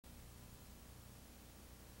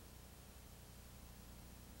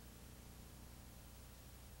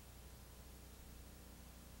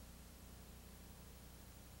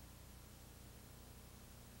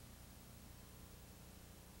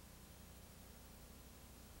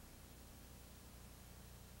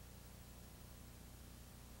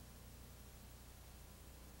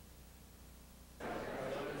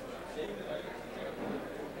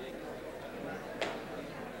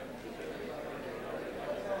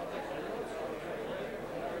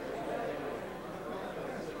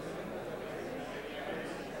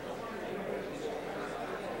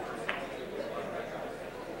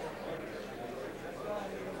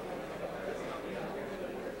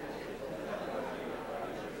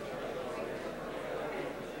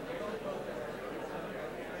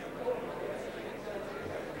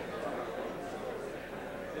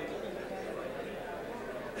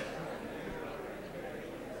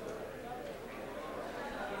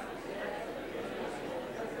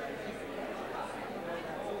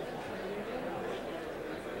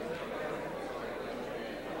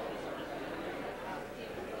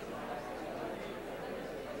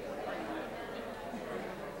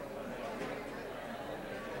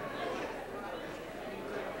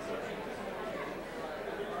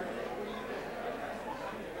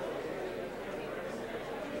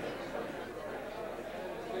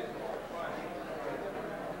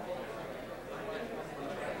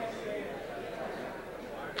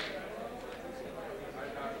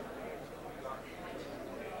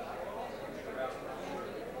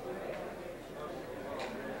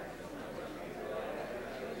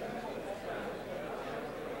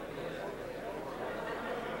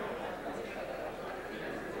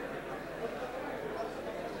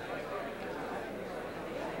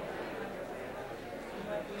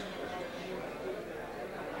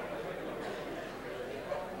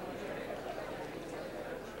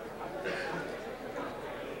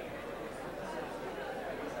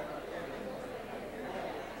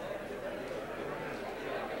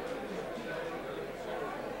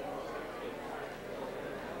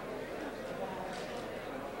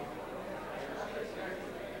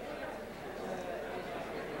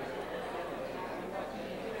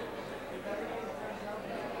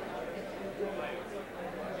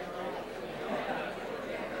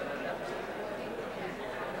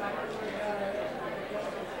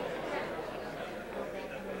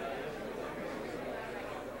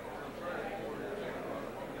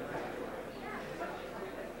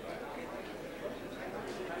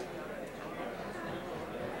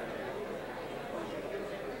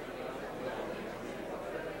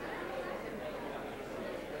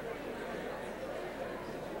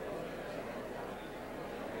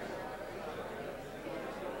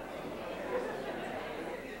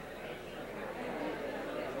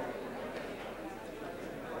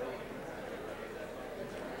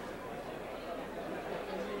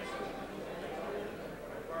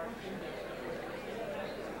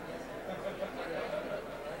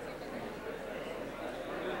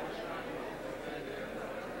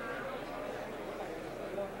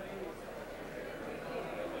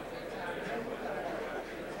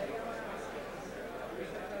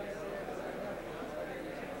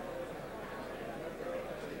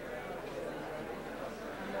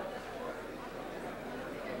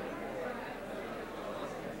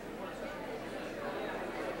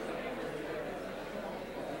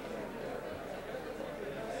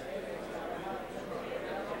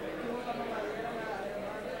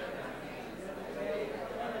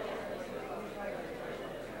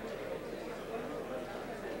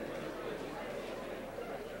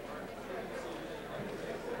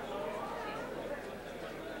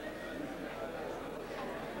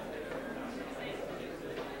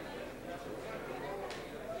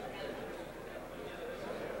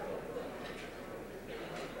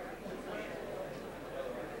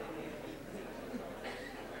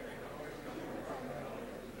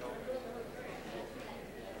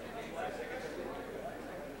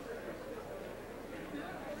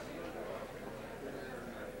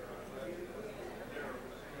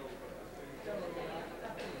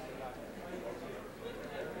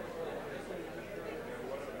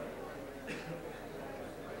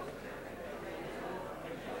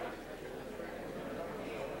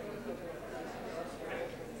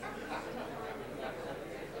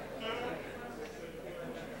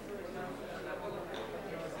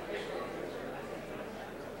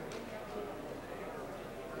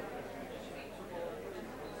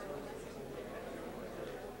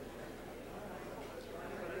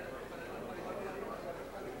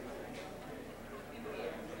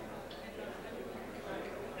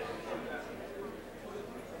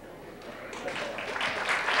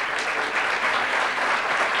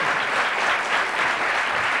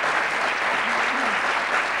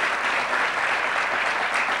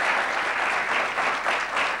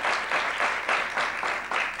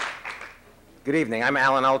Good evening. I'm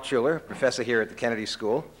Alan Altshuler, professor here at the Kennedy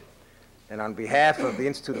School. And on behalf of the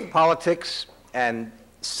Institute of Politics and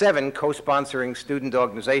 7 co-sponsoring student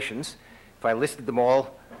organizations, if I listed them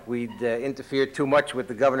all, we'd interfere too much with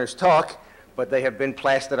the governor's talk, but they have been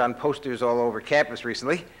plastered on posters all over campus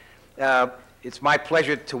recently. It's my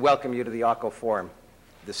pleasure to welcome you to the ARCO Forum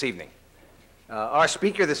this evening. Our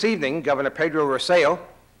speaker this evening, Governor Pedro Rosselló,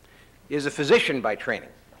 is a physician by training.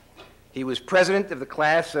 He was president of the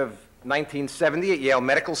class of 1970 at Yale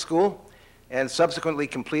Medical School and subsequently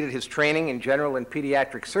completed his training in general and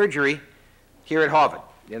pediatric surgery here at Harvard,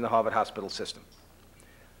 in the Harvard hospital system.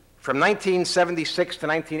 From 1976 to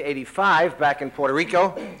 1985, back in Puerto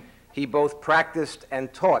Rico, he both practiced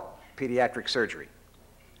and taught pediatric surgery.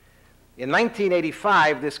 In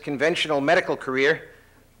 1985, this conventional medical career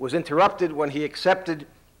was interrupted when he accepted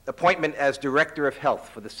appointment as Director of Health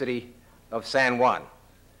for the city of San Juan.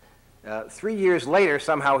 3 years later,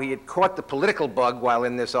 somehow he had caught the political bug while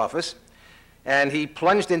in this office, and he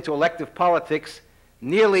plunged into elective politics,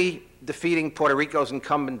 nearly defeating Puerto Rico's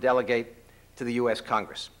incumbent delegate to the U.S.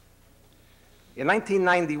 Congress. In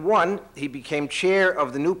 1991, he became chair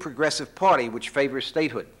of the new Progressive Party, which favors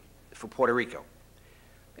statehood for Puerto Rico.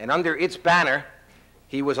 And under its banner,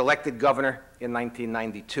 he was elected governor in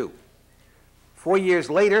 1992. 4 years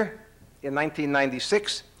later, in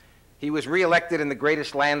 1996, he was reelected in the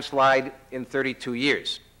greatest landslide in 32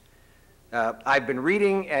 years. I've been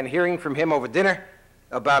reading and hearing from him over dinner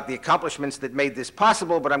about the accomplishments that made this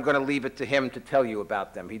possible, but I'm going to leave it to him to tell you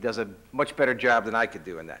about them. He does a much better job than I could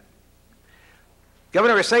do in that.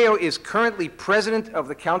 Governor Rosselló is currently president of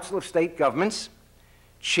the Council of State Governments,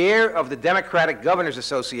 chair of the Democratic Governors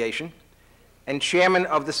Association, and chairman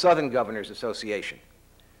of the Southern Governors Association.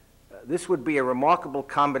 This would be a remarkable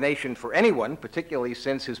combination for anyone, particularly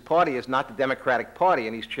since his party is not the Democratic Party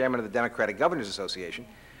and he's chairman of the Democratic Governors Association.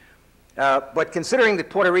 But considering that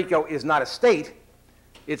Puerto Rico is not a state,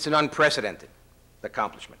 it's an unprecedented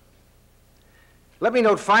accomplishment. Let me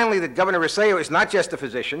note finally that Governor Rosselló is not just a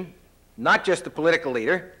physician, not just a political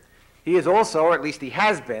leader. He is also, or at least he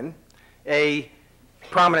has been, a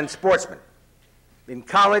prominent sportsman. In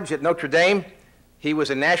college at Notre Dame, he was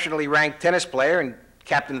a nationally ranked tennis player and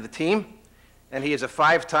captain of the team, and he is a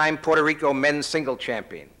 5-time Puerto Rico men's single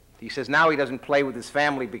champion. He says now he doesn't play with his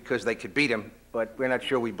family because they could beat him, but we're not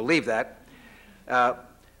sure we believe that.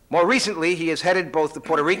 More recently, he has headed both the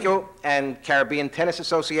Puerto Rico and Caribbean Tennis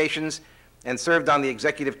Associations and served on the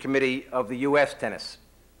executive committee of the U.S. Tennis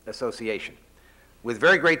Association. With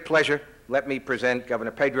very great pleasure, let me present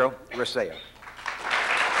Governor Pedro Rosselló.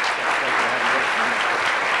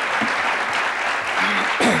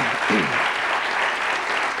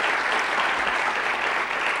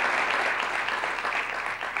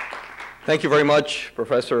 Thank you very much,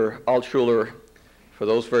 Professor Altshuler, for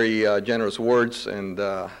those very generous words, and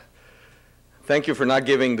thank you for not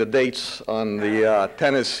giving the dates on the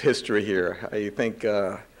tennis history here. I think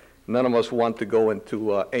none of us want to go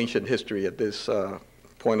into ancient history at this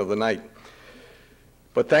point of the night.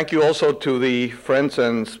 But thank you also to the friends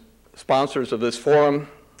and sponsors of this forum,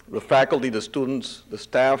 the faculty, the students, the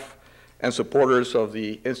staff, and supporters of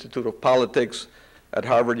the Institute of Politics at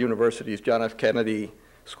Harvard University's John F. Kennedy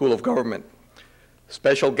School of Government.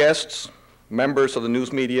 Special guests, members of the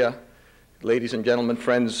news media, ladies and gentlemen,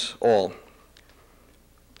 friends all.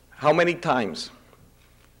 How many times,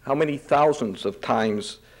 how many thousands of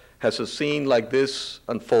times has a scene like this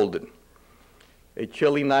unfolded? A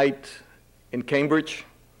chilly night in Cambridge,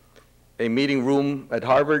 a meeting room at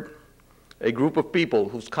Harvard, a group of people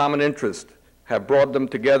whose common interests have brought them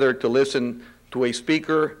together to listen to a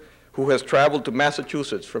speaker who has traveled to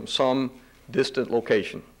Massachusetts from some distant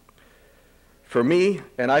location. For me,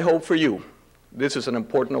 and I hope for you, this is an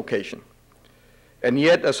important occasion. And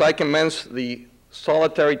yet, as I commence the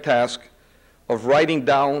solitary task of writing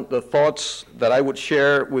down the thoughts that I would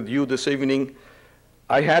share with you this evening,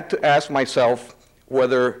 I had to ask myself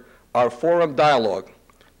whether our forum dialogue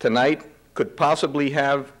tonight could possibly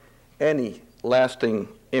have any lasting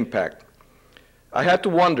impact. I had to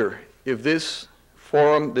wonder if this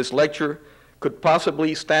forum, this lecture, could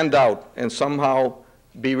possibly stand out and somehow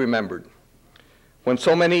be remembered. When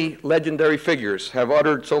so many legendary figures have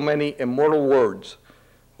uttered so many immortal words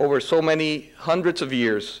over so many hundreds of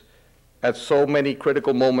years at so many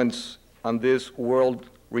critical moments on this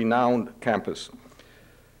world-renowned campus.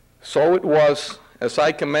 So it was, as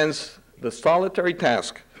I commenced the solitary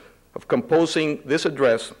task of composing this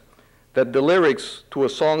address, that the lyrics to a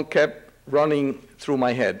song kept running through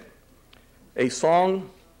my head. A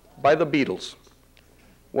song by the Beatles,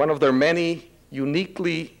 one of their many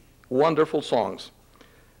uniquely wonderful songs,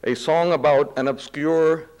 a song about an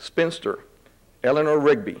obscure spinster Eleanor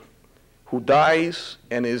Rigby, who dies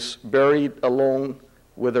and is buried alone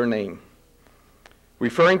with her name.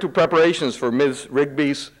 Referring to preparations for Ms.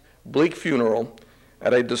 Rigby's bleak funeral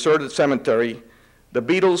at a deserted cemetery, the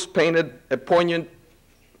Beatles painted a poignant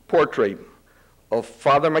portrait of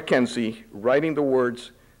Father Mackenzie writing the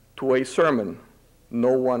words to a sermon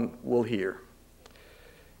no one will hear.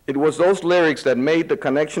 It was those lyrics that made the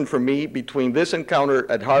connection for me between this encounter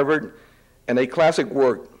at Harvard and a classic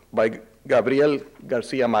work by Gabriel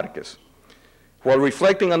Garcia Marquez. While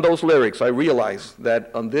reflecting on those lyrics, I realized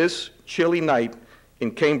that on this chilly night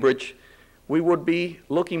in Cambridge, we would be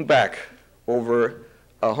looking back over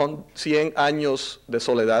 100 años de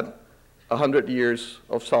soledad, 100 years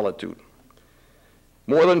of solitude.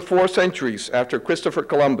 More than 4 centuries after Christopher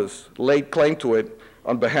Columbus laid claim to it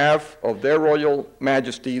on behalf of their Royal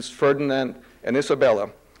Majesties Ferdinand and Isabella,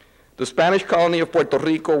 the Spanish colony of Puerto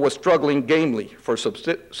Rico was struggling gamely for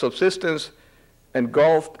subsistence,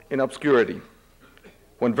 engulfed in obscurity.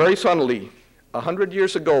 When very suddenly, 100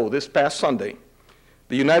 years ago this past Sunday,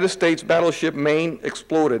 the United States battleship Maine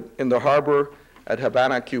exploded in the harbor at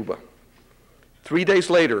Havana, Cuba. 3 days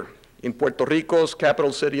later, in Puerto Rico's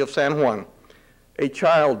capital city of San Juan, a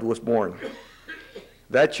child was born.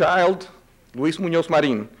 That child, Luis Muñoz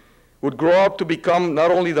Marín, would grow up to become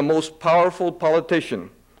not only the most powerful politician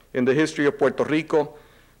in the history of Puerto Rico,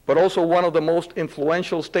 but also one of the most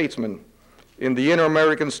influential statesmen in the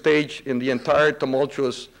inter-American stage in the entire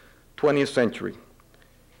tumultuous 20th century.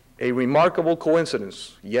 A remarkable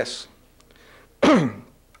coincidence, yes.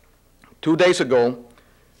 2 days ago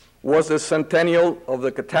was the centennial of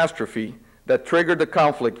the catastrophe that triggered the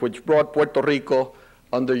conflict which brought Puerto Rico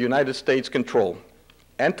under United States control.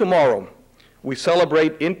 And tomorrow, we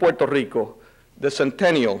celebrate in Puerto Rico the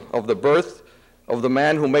centennial of the birth of the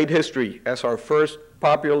man who made history as our first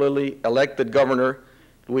popularly elected governor,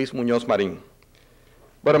 Luis Muñoz Marín.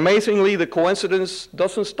 But amazingly, the coincidence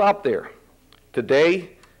doesn't stop there.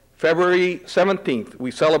 Today, February 17th,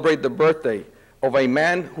 we celebrate the birthday of a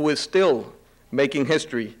man who is still making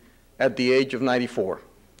history at the age of 94.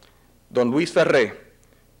 Don Luis Ferré,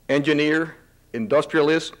 engineer,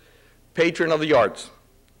 industrialist, patron of the arts.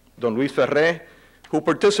 Don Luis Ferré, who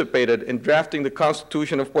participated in drafting the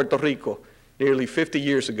Constitution of Puerto Rico nearly 50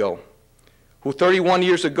 years ago, who 31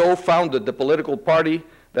 years ago founded the political party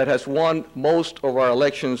that has won most of our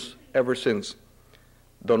elections ever since.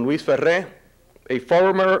 Don Luis Ferré, a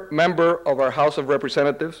former member of our House of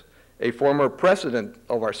Representatives, a former president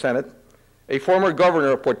of our Senate, a former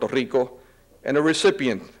governor of Puerto Rico, and a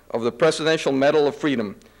recipient of the Presidential Medal of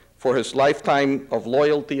Freedom for his lifetime of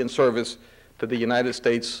loyalty and service to the United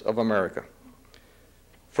States of America.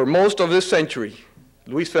 For most of this century,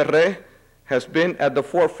 Luis Ferré has been at the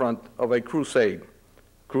forefront of a crusade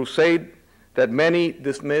that many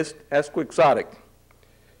dismissed as quixotic.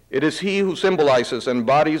 It is he who symbolizes and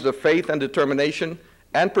embodies the faith and determination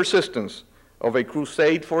and persistence of a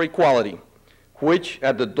crusade for equality, which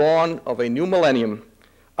at the dawn of a new millennium,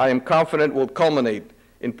 I am confident will culminate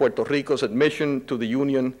in Puerto Rico's admission to the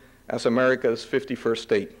Union as America's 51st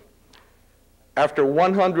state. After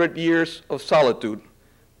 100 years of solitude,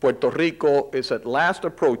 Puerto Rico is at last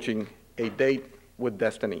approaching a date with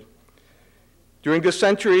destiny. During this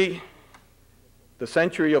century, the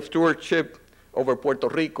century of stewardship over Puerto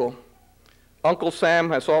Rico, Uncle Sam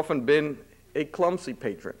has often been a clumsy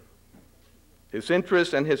patron. His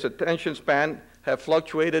interest and his attention span have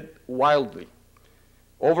fluctuated wildly.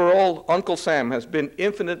 Overall, Uncle Sam has been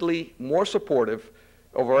infinitely more supportive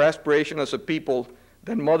of our aspiration as a people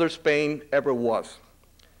than Mother Spain ever was.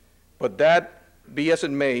 But that be as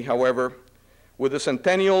it may, however, with the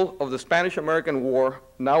centennial of the Spanish-American War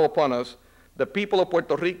now upon us, the people of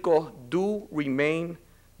Puerto Rico do remain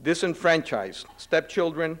disenfranchised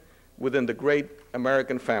stepchildren within the great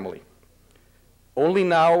American family. Only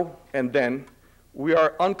now and then we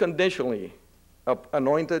are unconditionally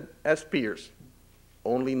anointed as peers.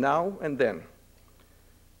 Only now and then.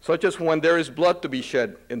 Such as when there is blood to be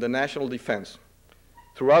shed in the national defense.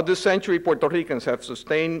 Throughout this century, Puerto Ricans have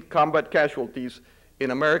sustained combat casualties in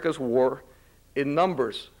America's war in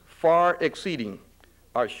numbers far exceeding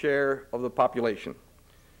our share of the population.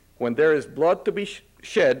 When there is blood to be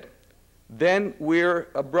shed, then we're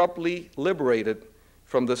abruptly liberated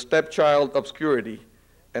from the stepchild obscurity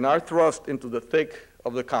and are thrust into the thick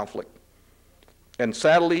of the conflict. And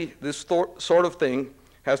sadly, this sort of thing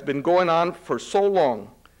has been going on for so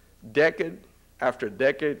long, decade after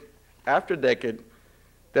decade after decade,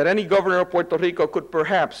 that any governor of Puerto Rico could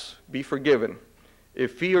perhaps be forgiven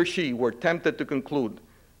if he or she were tempted to conclude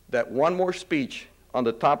that one more speech on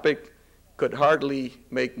the topic could hardly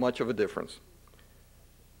make much of a difference.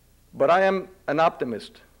 But I am an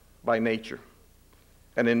optimist by nature.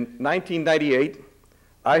 And in 1998,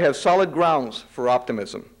 I have solid grounds for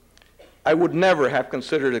optimism. I would never have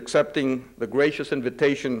considered accepting the gracious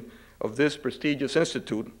invitation of this prestigious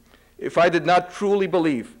institute if I did not truly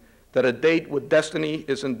believe that a date with destiny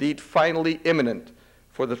is indeed finally imminent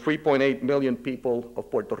for the 3.8 million people of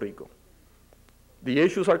Puerto Rico. The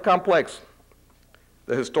issues are complex.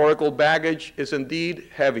 The historical baggage is indeed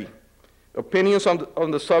heavy. Opinions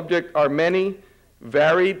on the subject are many,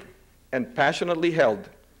 varied, and passionately held.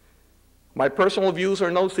 My personal views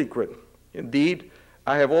are no secret. Indeed,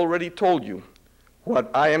 I have already told you what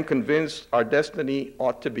I am convinced our destiny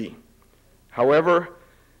ought to be. However,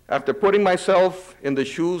 after putting myself in the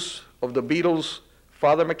shoes of the Beatles'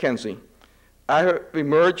 Father Mackenzie, I have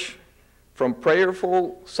emerged from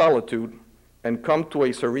prayerful solitude and come to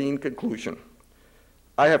a serene conclusion.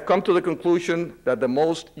 I have come to the conclusion that the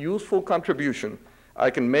most useful contribution I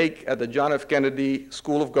can make at the John F. Kennedy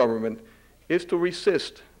School of Government is to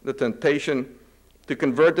resist the temptation to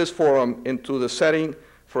convert this forum into the setting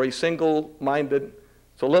for a single-minded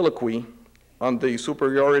soliloquy on the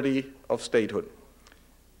superiority of statehood.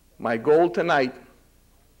 My goal tonight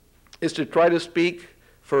is to try to speak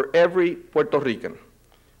for every Puerto Rican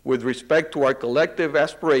with respect to our collective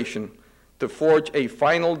aspiration to forge a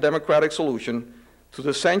final democratic solution to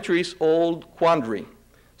the centuries-old quandary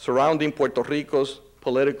surrounding Puerto Rico's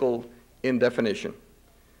political indefinition.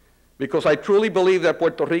 Because I truly believe that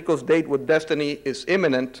Puerto Rico's date with destiny is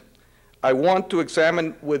imminent, I want to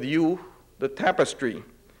examine with you the tapestry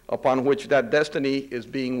upon which that destiny is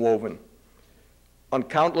being woven. On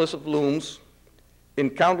countless looms, in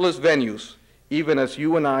countless venues, even as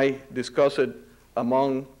you and I discuss it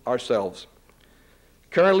among ourselves.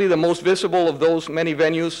 Currently, the most visible of those many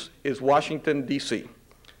venues is Washington, D.C.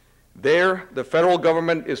 There, the federal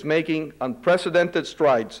government is making unprecedented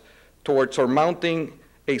strides towards surmounting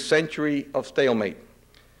a century of stalemate.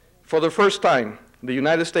 For the first time, the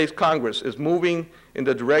United States Congress is moving in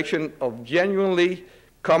the direction of genuinely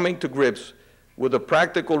coming to grips with the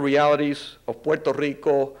practical realities of Puerto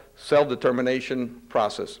Rico self-determination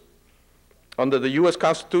process. Under the U.S.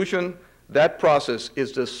 Constitution, that process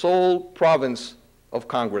is the sole province of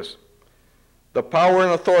Congress. The power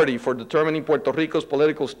and authority for determining Puerto Rico's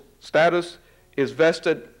political status is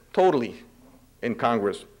vested totally in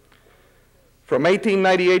Congress. From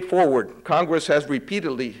 1898 forward, Congress has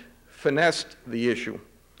repeatedly finessed the issue.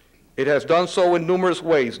 It has done so in numerous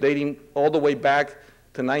ways, dating all the way back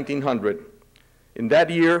to 1900. In that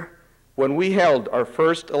year, when we held our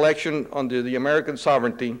first election under the American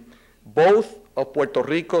sovereignty, both of Puerto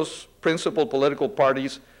Rico's principal political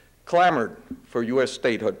parties clamored for U.S.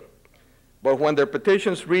 statehood. But when their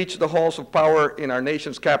petitions reached the halls of power in our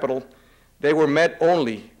nation's capital, they were met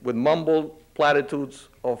only with mumbled platitudes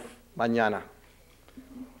of mañana.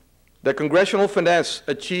 The congressional finesse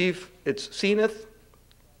achieved its zenith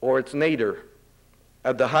or its nadir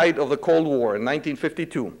at the height of the Cold War in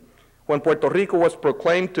 1952, when Puerto Rico was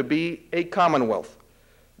proclaimed to be a commonwealth,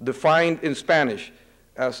 defined in Spanish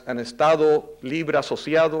as an Estado libre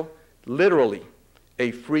asociado, literally a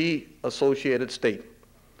free associated state.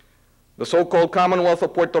 The so-called Commonwealth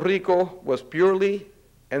of Puerto Rico was purely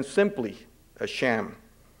and simply a sham,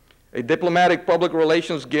 a diplomatic public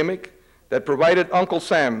relations gimmick that provided Uncle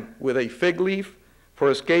Sam with a fig leaf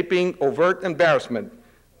for escaping overt embarrassment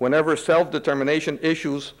whenever self-determination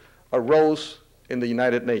issues arose in the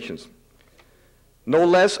United Nations. No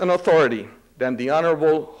less an authority than the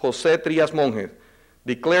Honorable José Trias Monge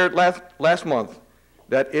declared last month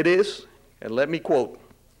that it is, and let me quote,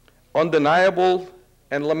 undeniable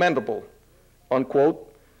and lamentable,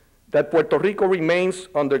 unquote, that Puerto Rico remains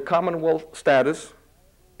under Commonwealth status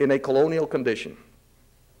in a colonial condition.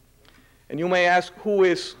 And you may ask, who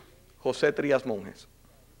is José Trias Monge?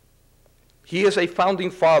 He is a founding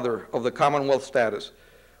father of the Commonwealth status,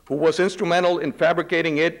 who was instrumental in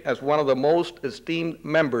fabricating it as one of the most esteemed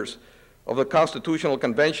members of the Constitutional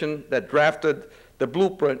Convention that drafted the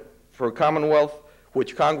blueprint for Commonwealth,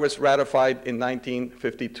 which Congress ratified in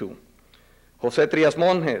 1952. José Trias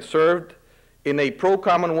Monge served in a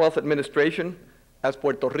pro-Commonwealth administration as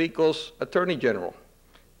Puerto Rico's Attorney General.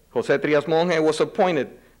 José Trias Monge was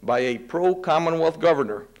appointed by a pro-Commonwealth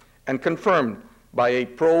governor and confirmed by a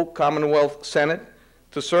pro-Commonwealth Senate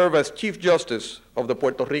to serve as Chief Justice of the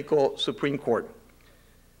Puerto Rico Supreme Court.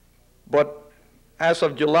 But as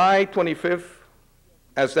of July 25th,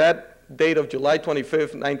 as that date of July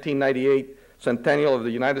 25th, 1998, centennial of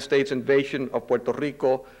the United States invasion of Puerto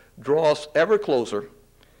Rico draws ever closer,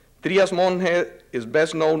 Trias Monge is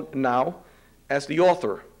best known now as the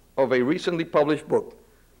author of a recently published book,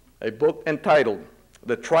 a book entitled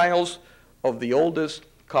the trials of the oldest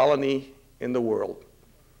colony in the world.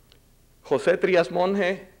 José Trias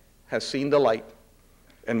Monge has seen the light,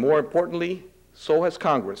 and more importantly, so has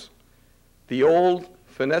Congress. The old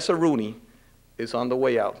Vanessa Rooney is on the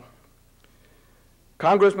way out.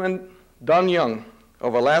 Congressman Don Young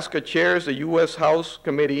of Alaska chairs the U.S. House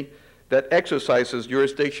committee that exercises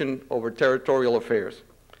jurisdiction over territorial affairs.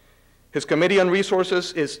 His Committee on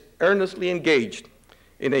Resources is earnestly engaged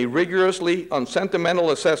in a rigorously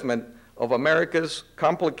unsentimental assessment of America's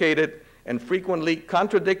complicated and frequently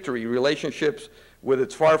contradictory relationships with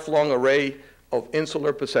its far-flung array of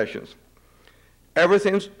insular possessions. Ever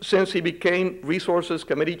since he became Resources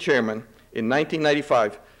Committee Chairman in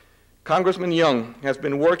 1995, Congressman Young has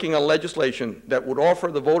been working on legislation that would offer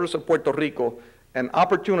the voters of Puerto Rico an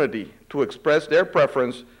opportunity to express their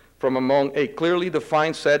preference from among a clearly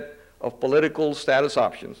defined set of political status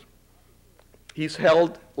options. He's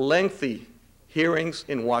held lengthy hearings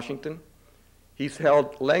in Washington. He's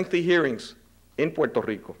held lengthy hearings in Puerto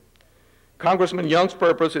Rico. Congressman Young's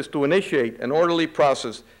purpose is to initiate an orderly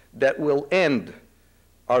process that will end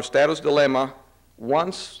our status dilemma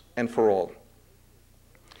once and for all.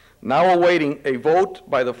 Now awaiting a vote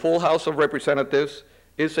by the full House of Representatives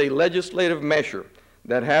is a legislative measure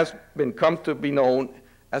that has come to be known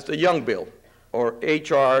as the Young Bill, or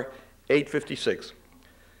H.R. 856.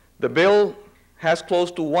 The bill has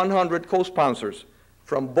close to 100 co-sponsors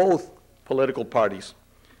from both political parties.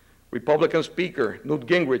 Republican Speaker Newt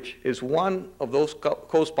Gingrich is one of those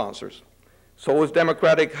co-sponsors. So is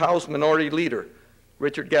Democratic House Minority Leader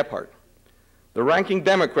Richard Gephardt. The ranking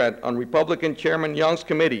Democrat on Republican Chairman Young's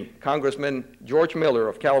committee, Congressman George Miller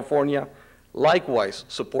of California, likewise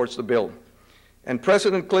supports the bill. And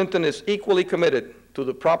President Clinton is equally committed to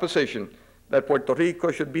the proposition that Puerto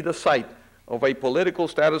Rico should be the site of a political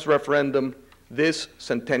status referendum this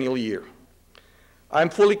centennial year. I'm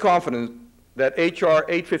fully confident that H.R.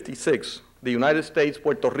 856, the United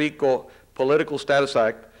States-Puerto Rico Political Status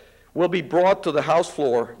Act, will be brought to the House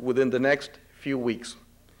floor within the next few weeks.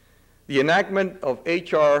 The enactment of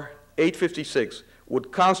H.R. 856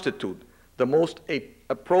 would constitute the most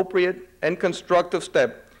appropriate and constructive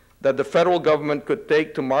step that the federal government could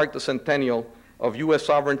take to mark the centennial of U.S.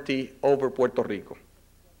 sovereignty over Puerto Rico.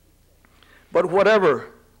 But whatever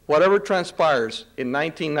transpires in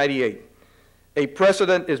 1998, a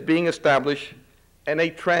precedent is being established and a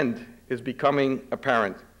trend is becoming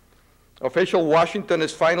apparent. Official Washington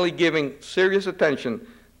is finally giving serious attention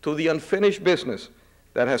to the unfinished business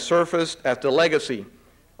that has surfaced as the legacy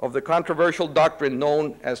of the controversial doctrine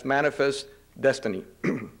known as manifest destiny.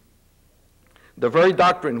 The very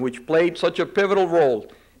doctrine which played such a pivotal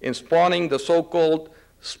role in spawning the so-called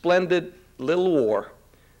splendid little war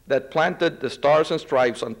that planted the stars and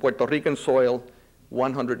stripes on Puerto Rican soil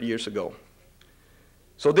 100 years ago.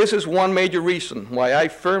 So this is one major reason why I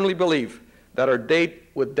firmly believe that our date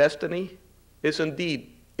with destiny is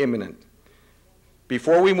indeed imminent.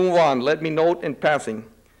 Before we move on, let me note in passing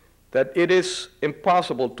that it is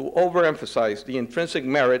impossible to overemphasize the intrinsic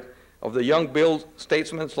merit of the Young Bill's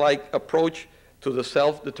statesmanlike approach to the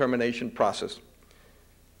self-determination process.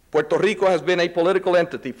 Puerto Rico has been a political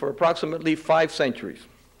entity for approximately 5 centuries.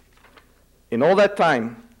 In all that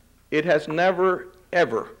time, it has never,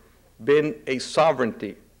 ever been a sovereign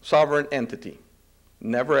entity.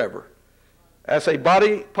 Never, ever. As a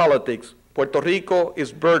body politic, Puerto Rico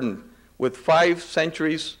is burdened with 5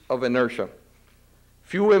 centuries of inertia.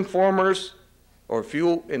 Few informers or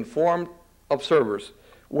few informed observers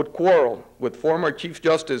would quarrel with former Chief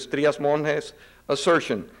Justice Trias Monge's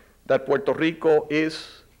assertion that Puerto Rico is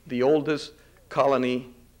the oldest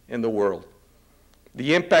colony in the world.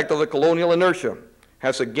 The impact of the colonial inertia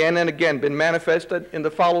has again and again been manifested in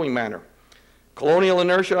the following manner. Colonial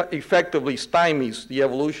inertia effectively stymies the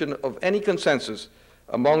evolution of any consensus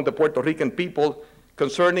among the Puerto Rican people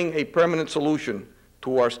concerning a permanent solution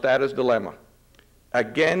to our status dilemma.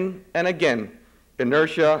 Again and again,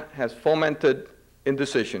 inertia has fomented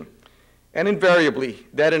indecision. And invariably,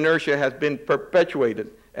 that inertia has been perpetuated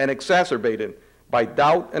and exacerbated by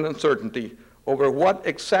doubt and uncertainty over what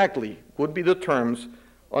exactly would be the terms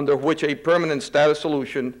under which a permanent status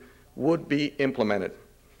solution would be implemented.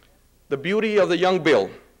 The beauty of the Young Bill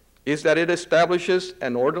is that it establishes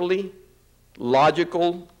an orderly,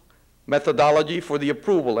 logical methodology for the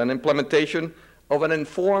approval and implementation of an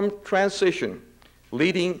informed transition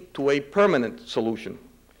leading to a permanent solution.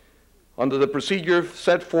 Under the procedure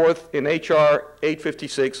set forth in H.R.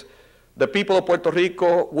 856, the people of Puerto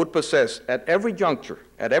Rico would possess at every juncture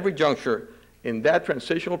in that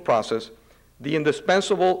transitional process the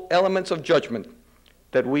indispensable elements of judgment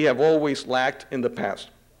that we have always lacked in the past.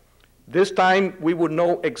 This time, we would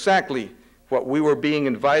know exactly what we were being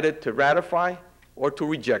invited to ratify or to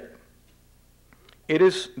reject. It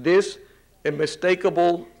is this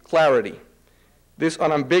unmistakable clarity, this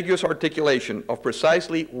unambiguous articulation of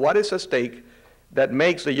precisely what is at stake that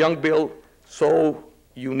makes the Young Bill so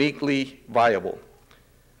uniquely viable.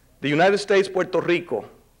 The United States-Puerto Rico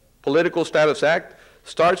Political Status Act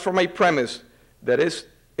starts from a premise that is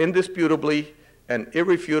indisputably and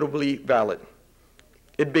irrefutably valid.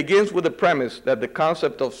 It begins with the premise that the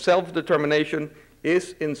concept of self-determination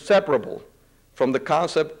is inseparable from the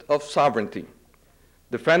concept of sovereignty.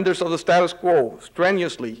 Defenders of the status quo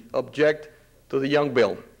strenuously object to the Young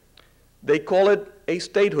Bill. They call it a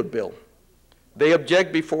statehood bill. They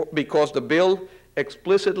object because the bill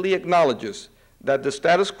explicitly acknowledges that the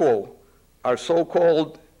status quo, our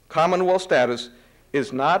so-called Commonwealth status,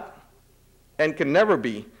 is not and can never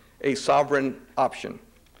be a sovereign option.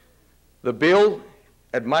 The bill,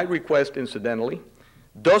 at my request incidentally,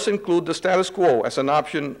 does include the status quo as an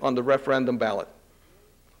option on the referendum ballot.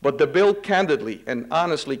 But the bill candidly and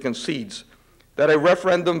honestly concedes that a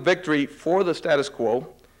referendum victory for the status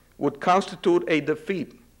quo would constitute a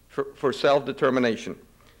defeat for self-determination.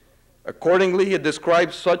 Accordingly, it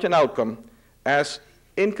describes such an outcome as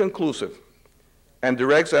inconclusive and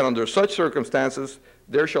directs that under such circumstances,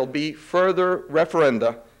 there shall be further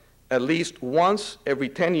referenda at least once every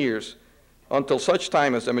 10 years until such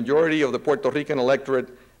time as the majority of the Puerto Rican electorate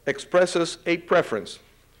expresses a preference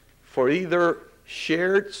for either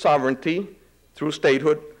shared sovereignty through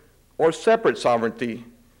statehood or separate sovereignty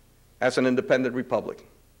as an independent republic.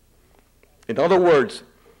 In other words,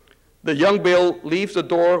 the Young Bill leaves the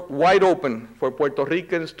door wide open for Puerto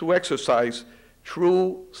Ricans to exercise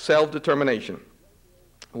true self-determination,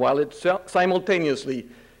 while it simultaneously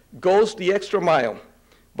goes the extra mile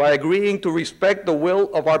by agreeing to respect the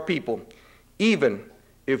will of our people, even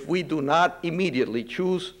if we do not immediately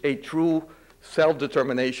choose a true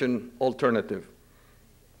self-determination alternative.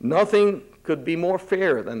 Nothing could be more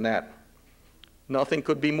fair than that. Nothing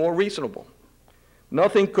could be more reasonable.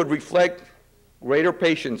 Nothing could reflect greater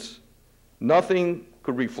patience. Nothing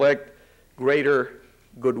could reflect greater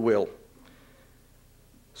goodwill.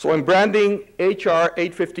 So in branding H.R.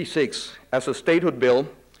 856 as a statehood bill,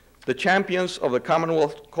 the champions of the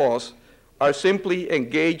Commonwealth cause are simply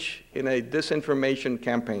engaged in a disinformation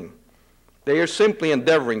campaign. They are simply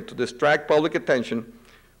endeavoring to distract public attention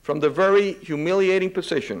from the very humiliating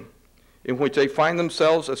position in which they find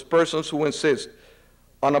themselves as persons who insist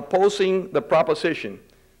on opposing the proposition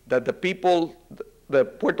that the people, the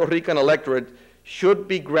Puerto Rican electorate, should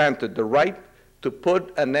be granted the right to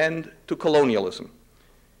put an end to colonialism.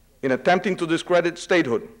 In attempting to discredit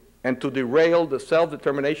statehood and to derail the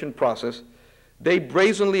self-determination process, they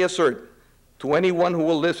brazenly assert to anyone who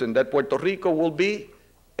will listen that Puerto Rico will be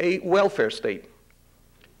a welfare state,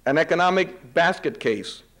 an economic basket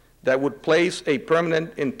case that would place a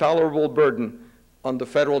permanent, intolerable burden on the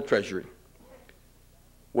federal treasury.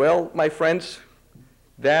 Well, my friends,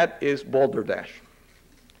 that is balderdash.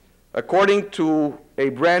 According to a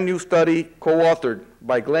brand new study co-authored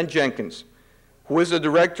by Glenn Jenkins, who is the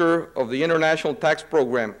director of the International Tax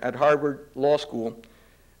Program at Harvard Law School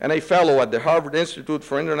and a fellow at the Harvard Institute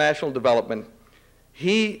for International Development,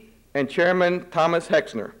 he and Chairman Thomas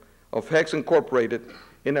Hexner of Hex Incorporated,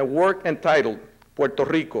 in a work entitled Puerto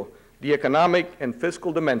Rico, the Economic and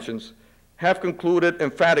Fiscal Dimensions, have concluded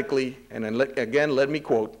emphatically, and again, let me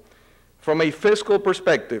quote, from a fiscal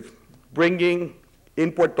perspective, bringing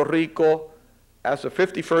in Puerto Rico as a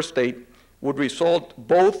 51st state would result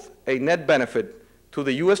both a net benefit to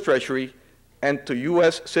the U.S. Treasury and to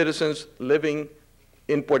U.S. citizens living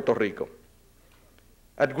in Puerto Rico.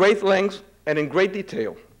 At great length and in great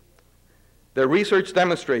detail, the research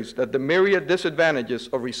demonstrates that the myriad disadvantages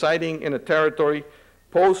of residing in a territory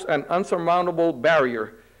pose an unsurmountable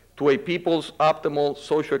barrier to a people's optimal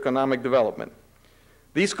socioeconomic development.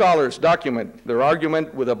 These scholars document their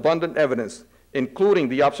argument with abundant evidence, including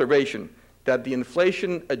the observation that the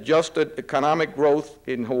inflation-adjusted economic growth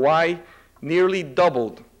in Hawaii nearly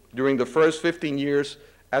doubled during the first 15 years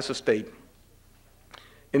as a state.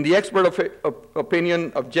 In the expert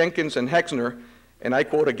opinion of Jenkins and Hexner, and I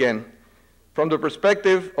quote again, from the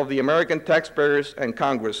perspective of the American taxpayers and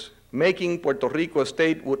Congress, making Puerto Rico a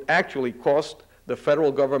state would actually cost the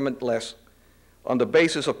federal government less on the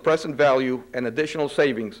basis of present value and additional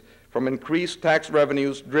savings from increased tax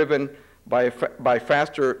revenues driven by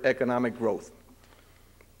faster economic growth.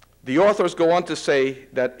 The authors go on to say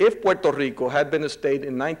that if Puerto Rico had been a state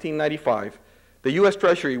in 1995, the U.S.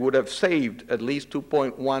 Treasury would have saved at least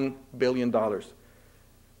 $2.1 billion.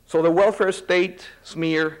 So the welfare state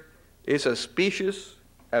smear is as specious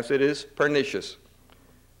as it is pernicious.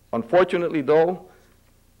 Unfortunately, though,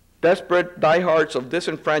 desperate diehards of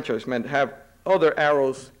disenfranchisement have other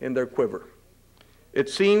arrows in their quiver. It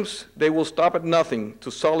seems they will stop at nothing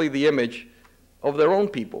to sully the image of their own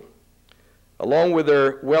people. Along with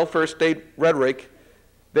their welfare state rhetoric,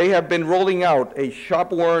 they have been rolling out a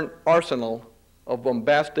shop-worn arsenal of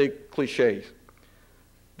bombastic cliches.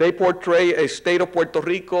 They portray a state of Puerto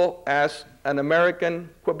Rico as an American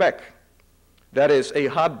Quebec, that is a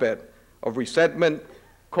hotbed of resentment,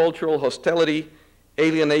 cultural hostility,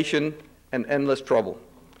 alienation, and endless trouble.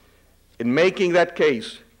 In making that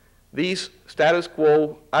case, these status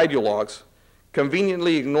quo ideologues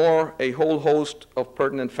conveniently ignore a whole host of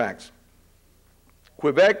pertinent facts.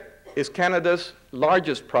 Quebec is Canada's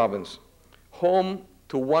largest province, home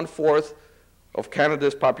to 1/4 of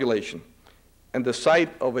Canada's population, and the site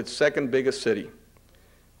of its second biggest city.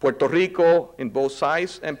 Puerto Rico, in both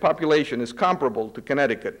size and population, is comparable to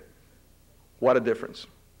Connecticut. What a difference.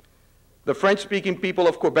 The French-speaking people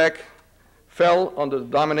of Quebec fell under the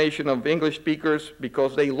domination of English speakers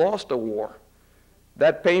because they lost a war.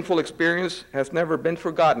 That painful experience has never been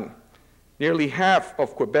forgotten. Nearly half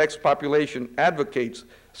of Quebec's population advocates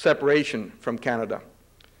separation from Canada.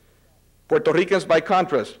 Puerto Ricans, by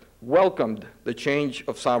contrast, welcomed the change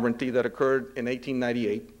of sovereignty that occurred in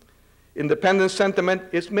 1898. Independence sentiment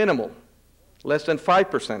is minimal, less than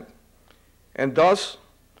 5%, and thus,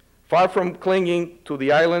 far from clinging to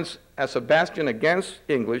the islands as a bastion against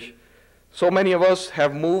English, so many of us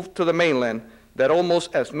have moved to the mainland that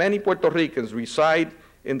almost as many Puerto Ricans reside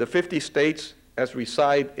in the 50 states as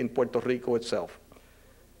reside in Puerto Rico itself.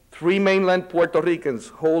 3 mainland Puerto Ricans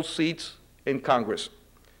hold seats in Congress.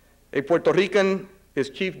 A Puerto Rican is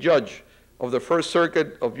chief judge of the First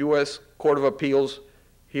Circuit of U.S. Court of Appeals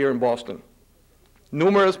here in Boston.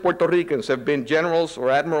 Numerous Puerto Ricans have been generals or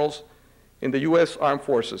admirals in the U.S. Armed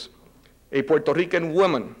Forces. A Puerto Rican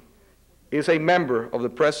woman is a member of the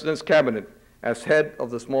President's cabinet as head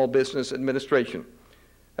of the Small Business Administration.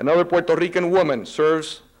 Another Puerto Rican woman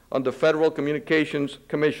serves on the Federal Communications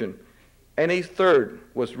Commission, and a third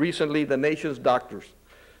was recently the nation's doctor,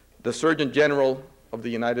 the Surgeon General of the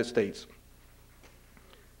United States.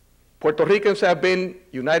 Puerto Ricans have been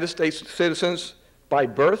United States citizens by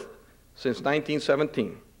birth since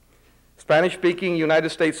 1917. Spanish-speaking United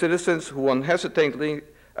States citizens who unhesitatingly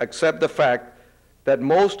accept the fact that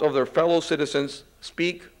most of their fellow citizens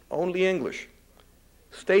speak only English.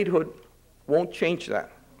 Statehood won't change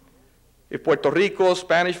that. If Puerto Rico's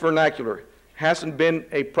Spanish vernacular hasn't been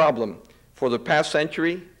a problem for the past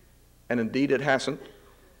century, and indeed it hasn't,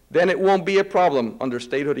 then it won't be a problem under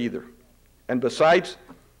statehood either. And besides,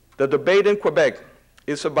 the debate in Quebec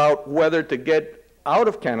is about whether to get out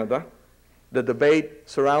of Canada. The debate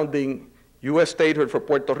surrounding U.S. statehood for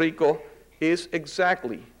Puerto Rico is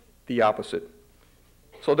exactly the opposite.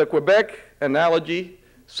 So the Quebec analogy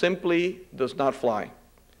simply does not fly.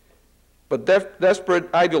 But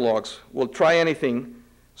desperate ideologues will try anything,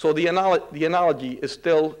 so the analogy is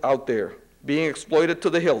still out there, being exploited to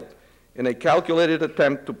the hilt in a calculated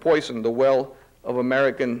attempt to poison the well of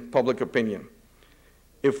American public opinion.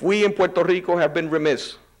 If we in Puerto Rico have been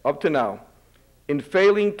remiss up to now in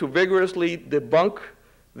failing to vigorously debunk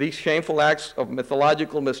these shameful acts of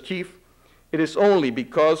mythological mischief, it is only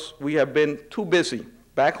because we have been too busy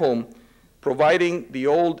back home proving the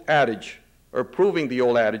old adage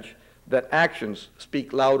that actions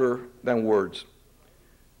speak louder than words.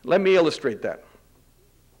 Let me illustrate that.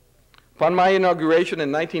 Upon my inauguration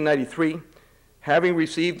in 1993, having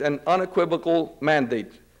received an unequivocal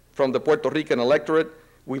mandate from the Puerto Rican electorate,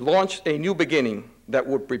 we launched a new beginning that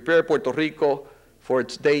would prepare Puerto Rico for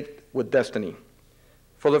its date with destiny.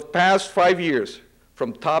 For the past 5 years,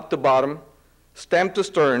 from top to bottom, stem to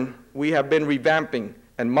stern, we have been revamping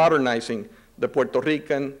and modernizing the Puerto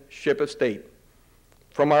Rican ship of state.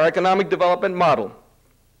 From our economic development model,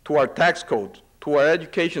 to our tax code, to our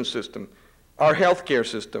education system, our healthcare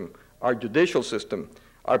system, our judicial system,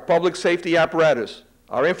 our public safety apparatus,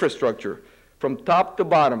 our infrastructure, from top to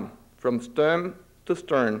bottom, from stem to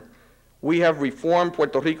stern, we have reformed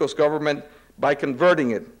Puerto Rico's government by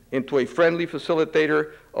converting it into a friendly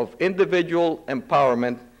facilitator of individual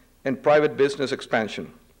empowerment and private business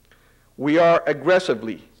expansion. We are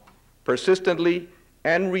aggressively, persistently,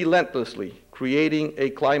 and relentlessly creating a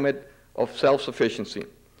climate of self-sufficiency,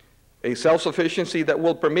 a self-sufficiency that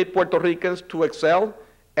will permit Puerto Ricans to excel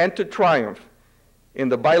and to triumph in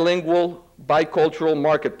the bilingual, bicultural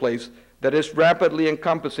marketplace that is rapidly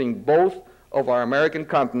encompassing both of our American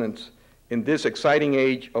continents in this exciting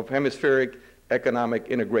age of hemispheric economic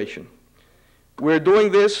integration. We're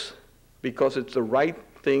doing this because it's the right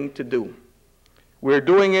thing to do. We're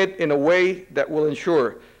doing it in a way that will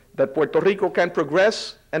ensure that Puerto Rico can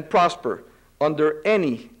progress and prosper under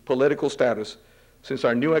any political status, since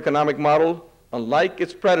our new economic model, unlike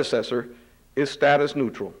its predecessor, is status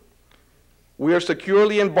neutral. We are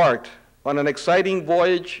securely embarked on an exciting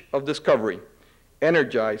voyage of discovery,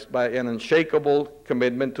 energized by an unshakable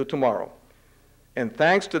commitment to tomorrow. And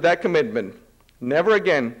thanks to that commitment, never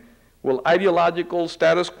again will ideological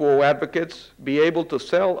status quo advocates be able to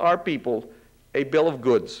sell our people a bill of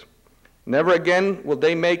goods. Never again will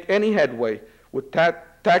they make any headway with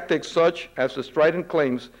tactics such as the strident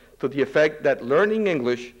claims to the effect that learning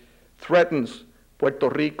English threatens Puerto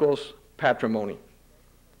Rico's patrimony.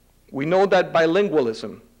 We know that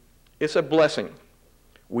bilingualism is a blessing.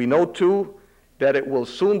 We know, too, that it will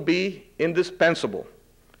soon be indispensable.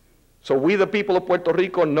 So we, the people of Puerto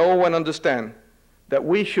Rico, know and understand that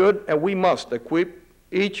we should and we must equip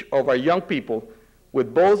each of our young people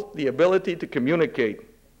with both the ability to communicate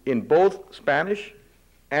in both Spanish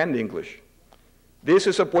and English. This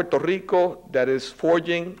is a Puerto Rico that is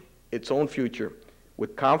forging its own future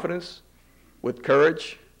with confidence, with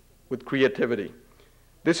courage, with creativity.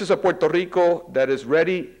 This is a Puerto Rico that is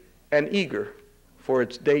ready and eager for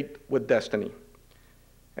its date with destiny.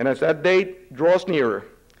 And as that date draws nearer,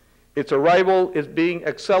 its arrival is being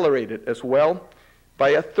accelerated as well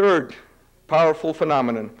by a third powerful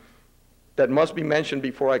phenomenon that must be mentioned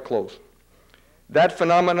before I close. That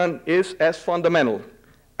phenomenon is as fundamental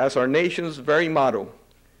as our nation's very motto,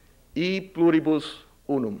 E pluribus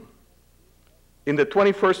unum. In the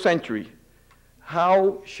 21st century,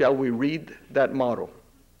 how shall we read that motto?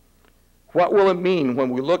 What will it mean when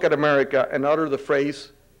we look at America and utter the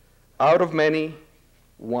phrase, out of many,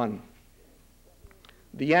 one?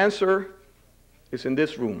 The answer is in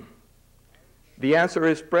this room. The answer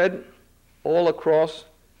is spread all across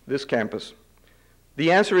this campus.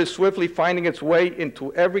 The answer is swiftly finding its way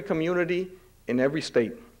into every community in every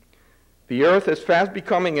state. The earth is fast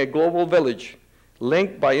becoming a global village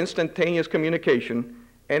linked by instantaneous communication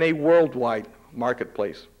and a worldwide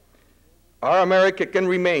marketplace. Our America can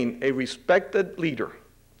remain a respected leader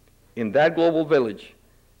in that global village,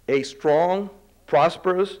 a strong,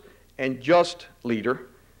 prosperous, and just leader,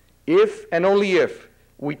 if and only if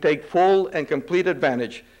we take full and complete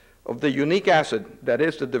advantage of the unique asset that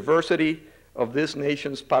is the diversity of this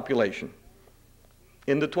nation's population.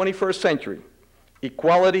 In the 21st century,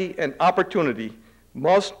 equality and opportunity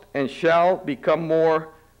must and shall become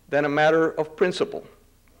more than a matter of principle.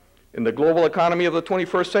 In the global economy of the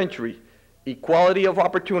 21st century, equality of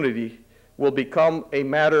opportunity will become a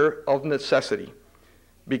matter of necessity,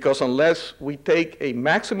 because unless we take a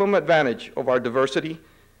maximum advantage of our diversity,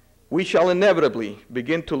 we shall inevitably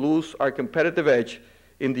begin to lose our competitive edge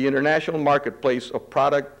in the international marketplace of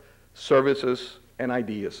product, services, and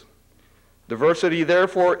ideas. Diversity,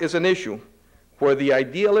 therefore, is an issue where the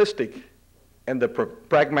idealistic and the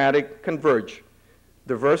pragmatic converge.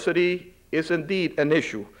 Diversity is indeed an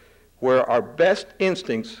issue where our best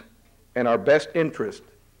instincts and our best interests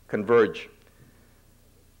converge.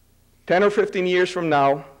 10 or 15 years from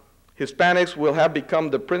now, Hispanics will have become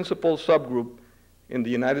the principal subgroup in the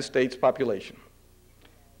United States population.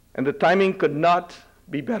 And the timing could not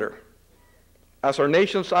be better. As our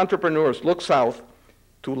nation's entrepreneurs look south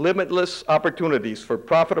to limitless opportunities for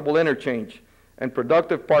profitable interchange and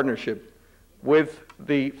productive partnership with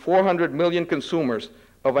the 400 million consumers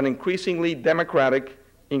of an increasingly democratic,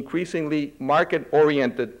 increasingly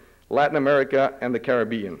market-oriented Latin America and the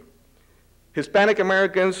Caribbean. Hispanic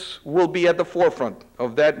Americans will be at the forefront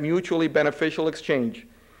of that mutually beneficial exchange,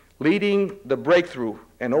 leading the breakthrough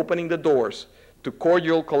and opening the doors to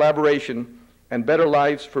cordial collaboration and better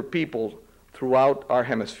lives for people throughout our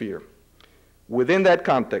hemisphere. Within that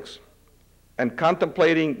context, and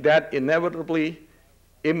contemplating that inevitably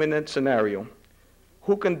imminent scenario,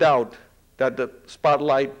 who can doubt that the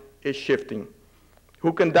spotlight is shifting?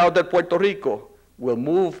 Who can doubt that Puerto Rico will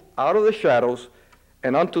move out of the shadows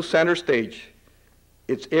and onto center stage,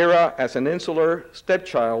 its era as an insular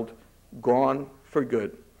stepchild gone for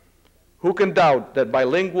good? Who can doubt that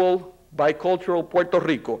bilingual, bicultural Puerto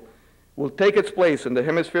Rico will take its place in the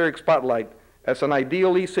hemispheric spotlight as an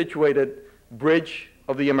ideally situated bridge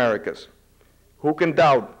of the Americas? Who can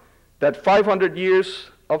doubt that 500 years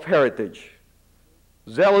of heritage,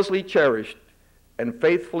 zealously cherished and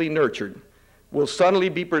faithfully nurtured, will suddenly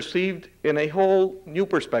be perceived in a whole new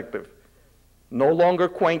perspective, no longer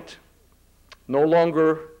quaint, no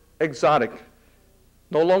longer exotic,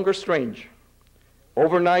 no longer strange.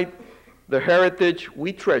 Overnight, the heritage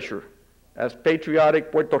we treasure as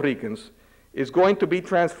patriotic Puerto Ricans is going to be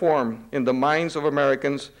transformed in the minds of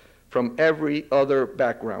Americans from every other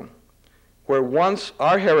background. where once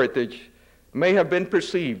our heritage may have been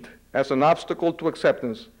perceived as an obstacle to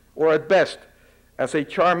acceptance, or at best, as a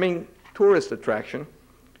charming tourist attraction,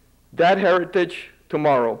 that heritage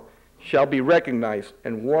tomorrow shall be recognized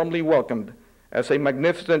and warmly welcomed as a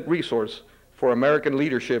magnificent resource for American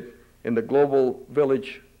leadership in the global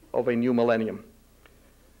village of a new millennium.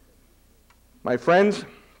 My friends,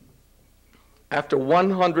 after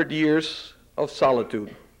 100 years of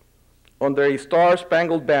solitude, under a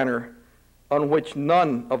star-spangled banner on which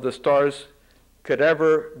none of the stars could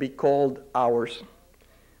ever be called ours,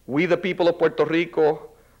 we, the people of Puerto Rico,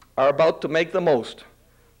 are about to make the most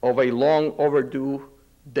of a long overdue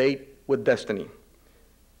date with destiny.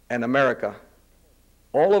 And America,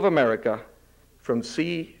 all of America, from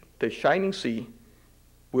sea to shining sea,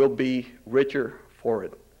 will be richer for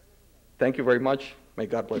it. Thank you very much. May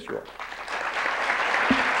God bless you all.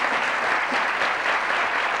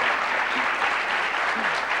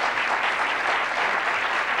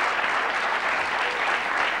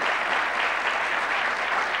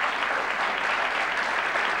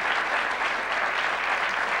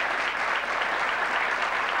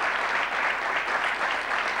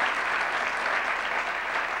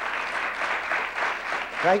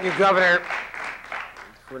 Thank you, Governor,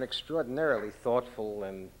 for an extraordinarily thoughtful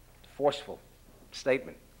and forceful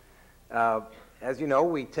statement. As you know,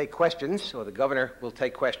 we take questions, or the governor will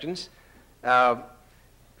take questions.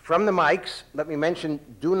 From the mics, let me mention,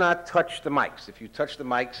 do not touch the mics. If you touch the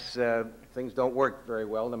mics, things don't work very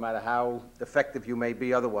well, no matter how effective you may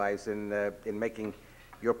be otherwise in making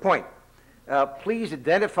your point. Please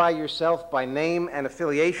identify yourself by name and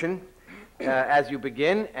affiliation as you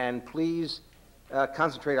begin, and please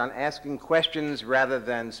concentrate on asking questions rather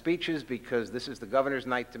than speeches, because this is the governor's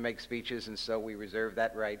night to make speeches, and so we reserve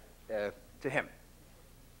that right to him.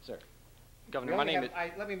 Sir. Governor, my name is...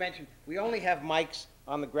 Let me mention, we only have mics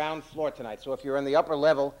on the ground floor tonight, so if you're on the upper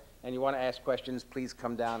level and you want to ask questions, please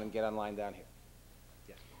come down and get online down here.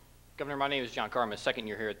 Yes. Governor, my name is John Carr. I'm a second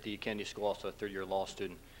year here at the Kennedy School, also a third-year law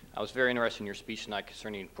student. I was very interested in your speech tonight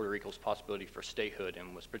concerning Puerto Rico's possibility for statehood,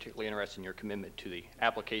 and was particularly interested in your commitment to the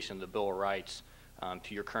application of the Bill of Rights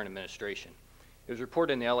to your current administration. It was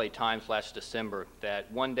reported in the LA Times last December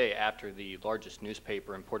that one day after the largest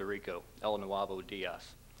newspaper in Puerto Rico, El Nuevo Diaz,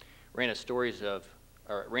 ran a series of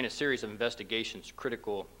investigations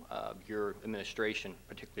critical of your administration,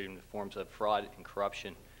 particularly in the forms of fraud and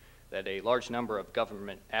corruption, that a large number of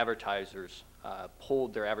government advertisers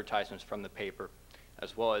pulled their advertisements from the paper,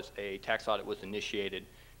 as well as a tax audit was initiated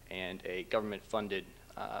and a government-funded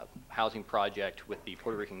housing project with the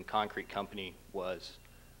Puerto Rican Concrete Company was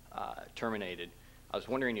terminated. I was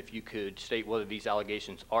wondering if you could state whether these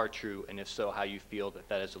allegations are true, and if so, how you feel that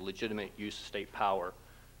that is a legitimate use of state power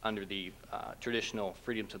under the traditional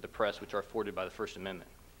freedoms of the press which are afforded by the First Amendment.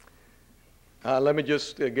 Let me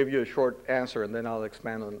just give you a short answer, and then I'll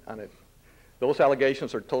expand on it. Those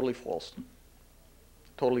allegations are totally false.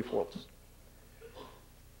 Totally false.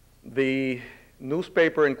 The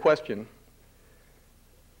newspaper in question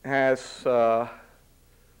has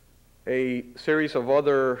a series of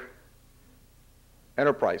other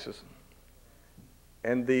enterprises.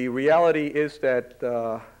 And the reality is that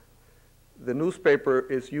the newspaper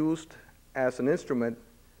is used as an instrument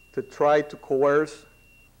to try to coerce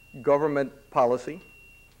government policy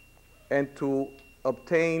and to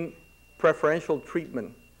obtain preferential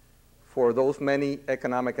treatment for those many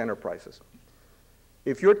economic enterprises.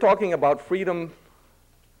 If you're talking about freedom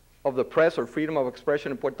of the press or freedom of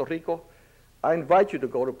expression in Puerto Rico, I invite you to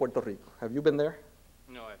go to Puerto Rico. Have you been there?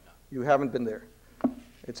 No, I have not. You haven't been there.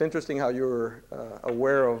 It's interesting how you're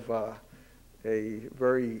aware of a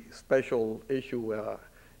very special issue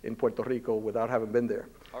in Puerto Rico without having been there.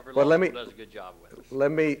 Harvard But Law let me, School does a good job with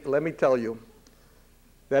it. let me tell you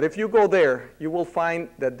that if you go there, you will find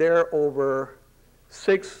that there are over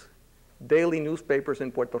 6 daily newspapers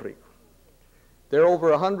in Puerto Rico. There are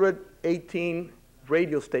over 118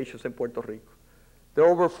 radio stations in Puerto Rico. There are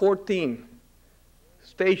over 14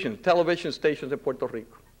 stations, television stations in Puerto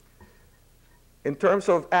Rico. In terms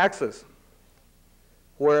of access,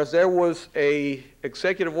 whereas there was an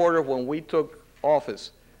executive order when we took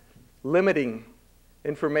office limiting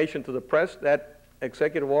information to the press, that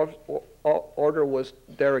executive order was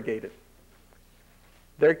derogated.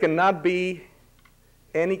 There cannot be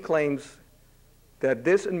any claims that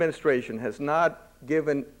this administration has not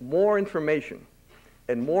given more information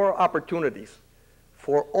and more opportunities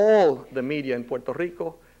for all the media in Puerto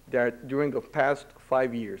Rico during the past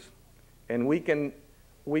 5 years. And we can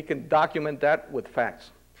document that with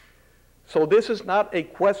facts. So this is not a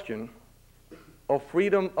question of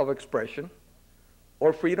freedom of expression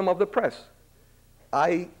or freedom of the press.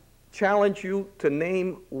 I challenge you to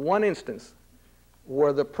name one instance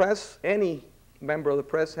where the press, any member of the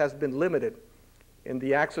press, has been limited in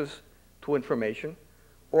the access to information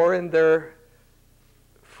or in their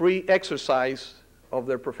free exercise of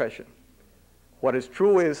their profession. What is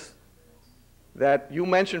true is that you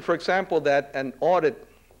mentioned, for example, that an audit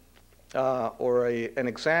or an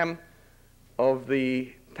exam of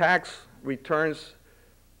the tax returns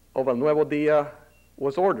of El Nuevo Dia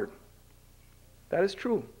was ordered. That is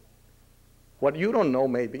true. What you don't know,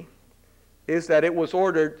 maybe, is that it was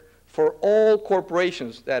ordered for all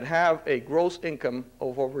corporations that have a gross income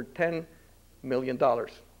of over $10 million.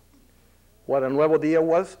 What El Nuevo Dia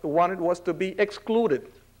wanted was to be excluded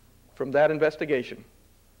from that investigation.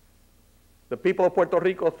 The people of Puerto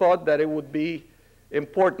Rico thought that it would be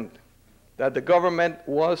important that the government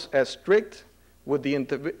was as strict with the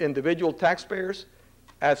individual taxpayers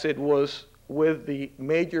as it was with the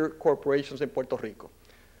major corporations in Puerto Rico.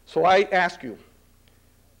 So I ask you,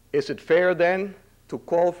 is it fair then to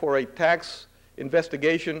call for a tax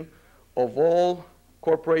investigation of all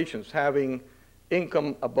corporations having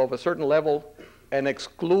income above a certain level and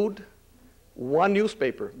exclude one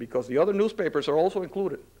newspaper, because the other newspapers are also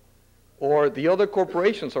included, or the other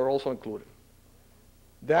corporations are also included?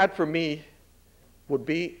 That, for me, would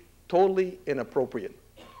be totally inappropriate.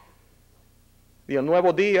 The El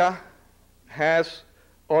Nuevo Dia has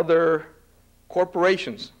other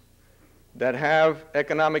corporations that have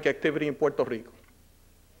economic activity in Puerto Rico.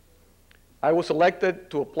 I was elected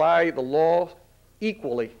to apply the law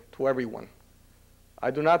equally to everyone.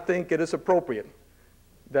 I do not think it is appropriate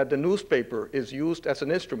that the newspaper is used as an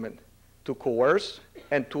instrument to coerce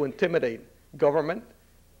and to intimidate government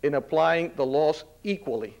in applying the laws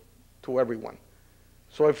equally to everyone.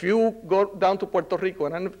 So if you go down to Puerto Rico,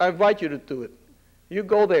 and I invite you to do it, you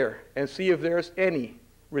go there and see if there's any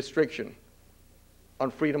restriction on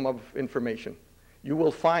freedom of information. You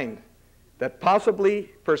will find that possibly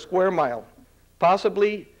per square mile,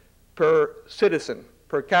 possibly per citizen,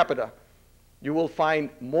 per capita, you will find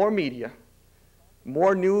more media,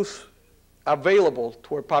 more news available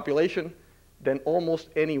to our population than almost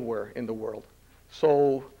anywhere in the world.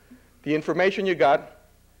 So the information you got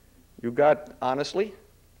honestly,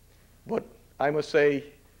 but I must say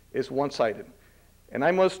is one-sided. And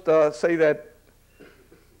I must say that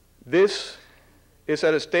this is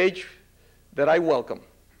at a stage that I welcome,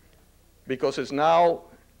 because it's now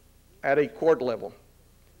at a court level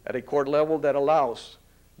that allows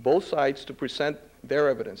both sides to present their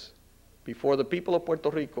evidence before the people of Puerto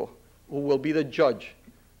Rico, who will be the judge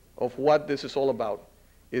of what this is all about.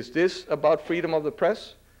 Is this about freedom of the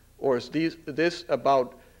press, or is this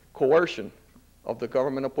about coercion of the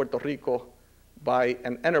government of Puerto Rico by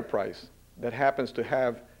an enterprise that happens to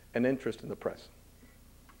have an interest in the press?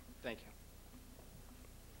 Thank you.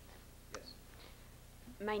 Yes.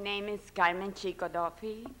 My name is Carmen Chico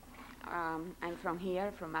Duffy. I'm from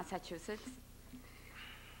here, from Massachusetts.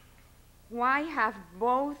 Why have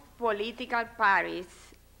both political parties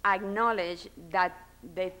acknowledged that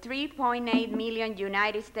the 3.8 million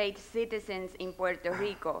United States citizens in Puerto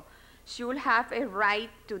Rico should have a right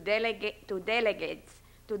to delegates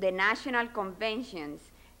to the national conventions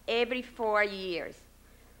every 4 years,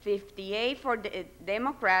 58 for the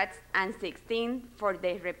Democrats and 16 for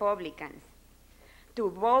the Republicans, to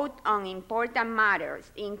vote on important matters,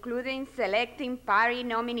 including selecting party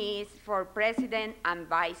nominees for president and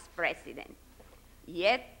vice president.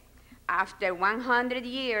 Yet, after 100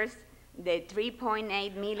 years, the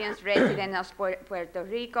 3.8 million residents of Puerto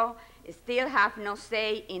Rico still have no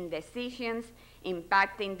say in decisions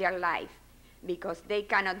impacting their life, because they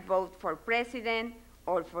cannot vote for president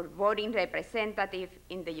or for voting representative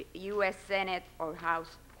in the U.S. Senate or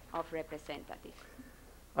House of Representatives.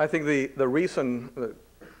 I think the reason,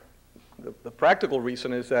 the practical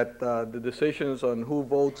reason is that the decisions on who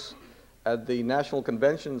votes at the national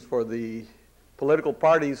conventions for the political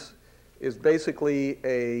parties is basically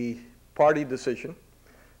a party decision.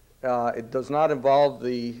 It does not involve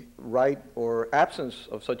the right or absence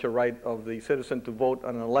of such a right of the citizen to vote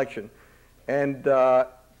on an election. And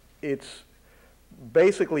it's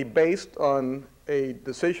basically based on a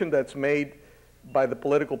decision that's made by the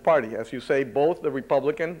political party. As you say, both the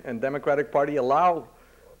Republican and Democratic Party allow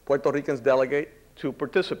Puerto Ricans delegate to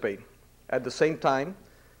participate. At the same time,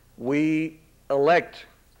 we elect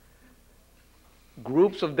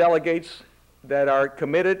groups of delegates that are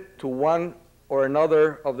committed to one or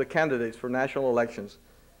another of the candidates for national elections.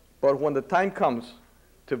 But when the time comes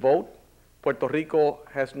to vote, Puerto Rico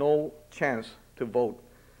has no chance to vote.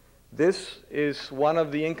 This is one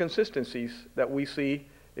of the inconsistencies that we see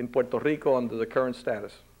in Puerto Rico under the current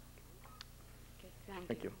status. Okay,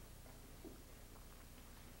 Thank you.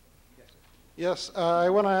 Yes, I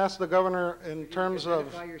want to ask the governor in terms of...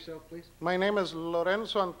 Identify yourself, please. My name is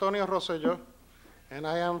Lorenzo Antonio Rosselló, and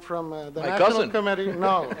I am from the My National cousin. Committee...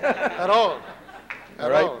 No, at all.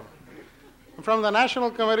 At right. all. I'm from the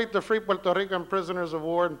National Committee to Free Puerto Rican Prisoners of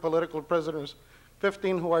War and Political Prisoners,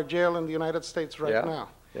 15 who are jailed in the United States right Yeah. now.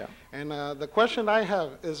 Yeah. And the question I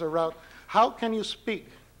have is around how can you speak,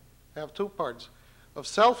 I have two parts, of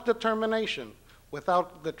self-determination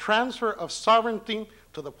without the transfer of sovereignty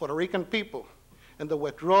to the Puerto Rican people and the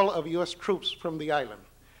withdrawal of U.S. troops from the island.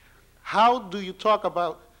 How do you talk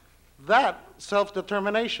about that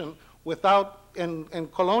self-determination without, in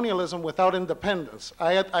colonialism, without independence?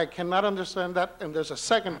 I cannot understand that, and there's a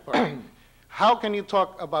second part. How can you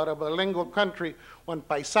talk about a bilingual country when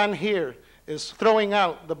Paisan here is throwing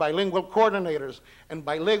out the bilingual coordinators and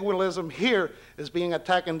bilingualism here is being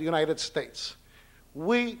attacked in the United States?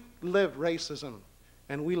 We live racism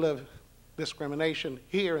and we live discrimination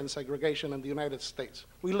here and segregation in the United States.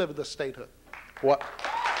 We live the statehood. What?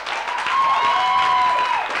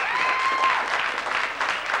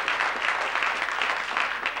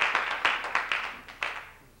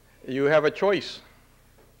 You have a choice.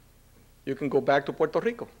 You can go back to Puerto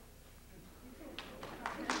Rico.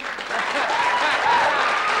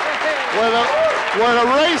 Where the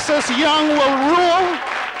racist young will rule,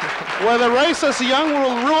 where the racist young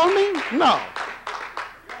will rule me? No.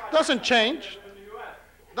 Doesn't change.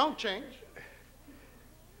 Don't change.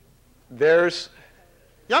 There's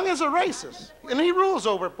Young is a racist, and he rules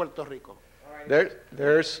over Puerto Rico. there's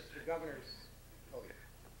The governor's podium.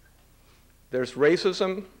 there's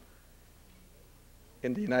racism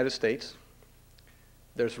in the United States.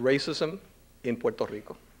 There's racism in Puerto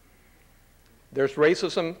Rico. There's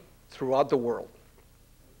racism throughout the world.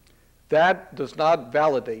 That does not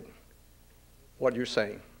validate what you're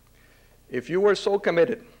saying. If you were so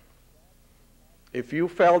committed, if you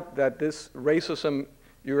felt that this racism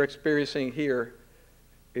you're experiencing here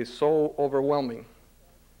is so overwhelming,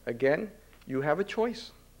 again, you have a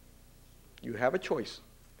choice. You have a choice.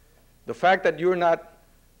 The fact that you're not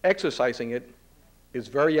exercising it is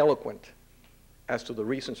very eloquent as to the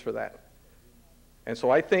reasons for that. And so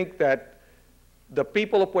I think that the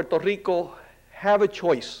people of Puerto Rico have a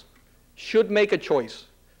choice, should make a choice.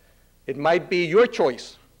 It might be your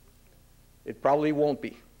choice. It probably won't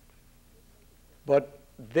be. But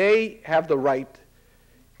they have the right,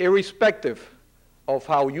 irrespective of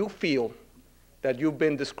how you feel that you've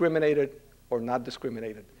been discriminated or not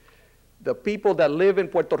discriminated. The people that live in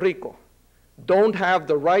Puerto Rico don't have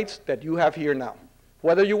the rights that you have here now.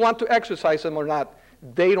 Whether you want to exercise them or not,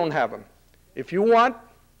 they don't have them. If you want,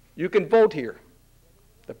 you can vote here.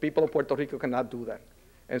 The people of Puerto Rico cannot do that.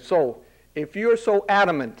 And so, if you're so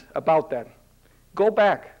adamant about that, go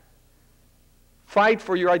back. Fight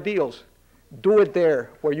for your ideals. Do it there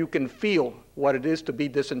where you can feel what it is to be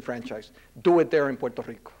disenfranchised. Do it there in Puerto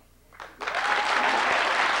Rico.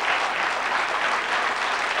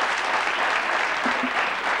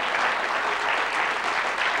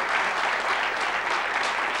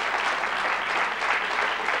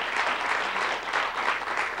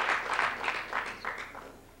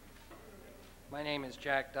 My name is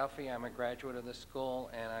Jack Duffy. I'm a graduate of the school,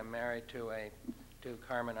 and I'm married to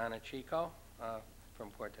Carmen Ana Chico from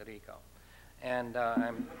Puerto Rico. And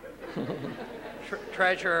I'm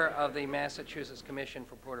treasurer of the Massachusetts Commission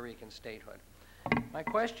for Puerto Rican Statehood. My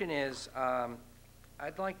question is,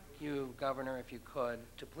 I'd like you, Governor, if you could,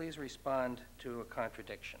 to please respond to a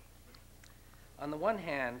contradiction. On the one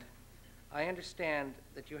hand, I understand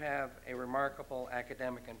that you have a remarkable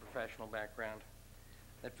academic and professional background,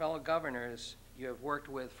 that fellow governors you have worked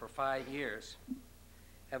with for 5 years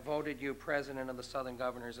have voted you president of the Southern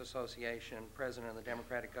Governors Association, president of the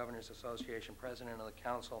Democratic Governors Association, president of the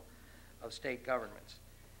Council of State Governments.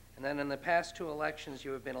 And then in the past 2 elections,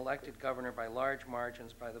 you have been elected governor by large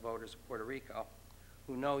margins by the voters of Puerto Rico,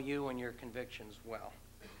 who know you and your convictions well.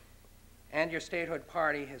 And your statehood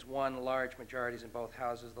party has won large majorities in both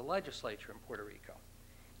houses of the legislature in Puerto Rico.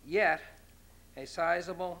 Yet, a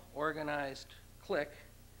sizable, organized clique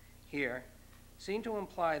here seem to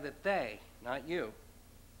imply that they, not you,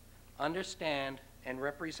 understand and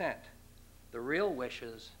represent the real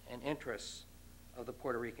wishes and interests of the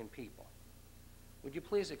Puerto Rican people. Would you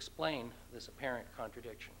please explain this apparent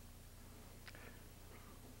contradiction?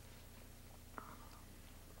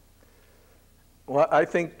 Well, I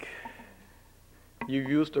think you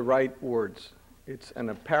used the right words. It's an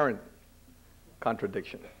apparent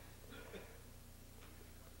contradiction.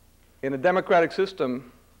 In a democratic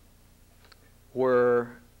system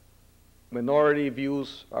where minority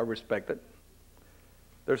views are respected,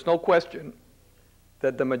 there's no question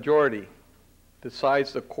that the majority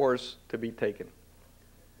decides the course to be taken.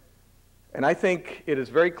 And I think it is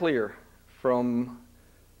very clear from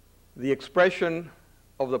the expression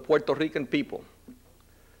of the Puerto Rican people,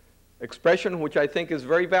 expression which I think is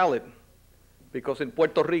very valid, because in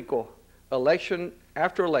Puerto Rico, election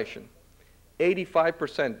after election,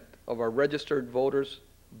 85% of our registered voters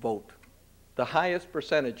vote, the highest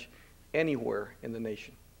percentage anywhere in the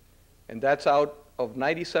nation. And that's out of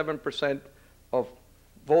 97% of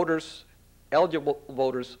voters, eligible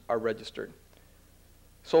voters are registered.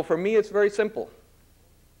 So for me, it's very simple.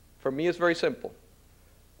 For me, it's very simple.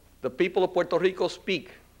 The people of Puerto Rico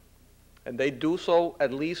speak, and they do so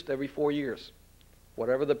at least every 4 years.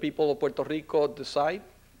 Whatever the people of Puerto Rico decide,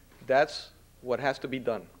 that's what has to be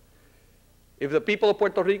done. If the people of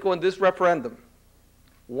Puerto Rico in this referendum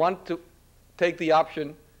want to take the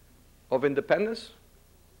option of independence,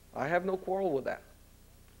 I have no quarrel with that.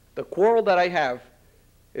 The quarrel that I have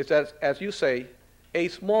is that, as you say, a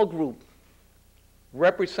small group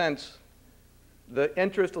represents the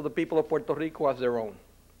interest of the people of Puerto Rico as their own.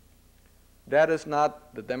 That is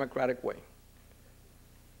not the democratic way.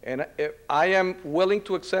 And I am willing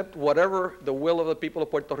to accept whatever the will of the people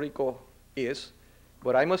of Puerto Rico is,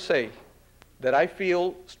 but I must say that I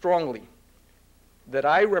feel strongly that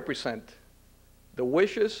I represent the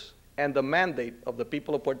wishes and the mandate of the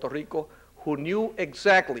people of Puerto Rico, who knew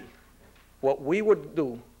exactly what we would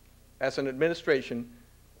do as an administration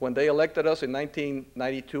when they elected us in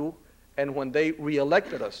 1992 and when they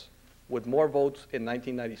re-elected us with more votes in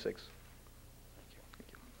 1996.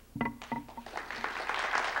 Thank you.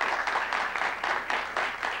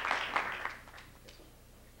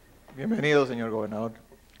 Bienvenido, señor gobernador.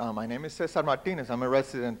 My name is Cesar Martinez. I'm a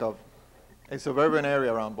resident of a suburban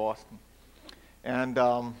area around Boston. And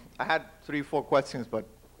I had 3 or 4 questions, but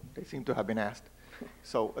they seem to have been asked.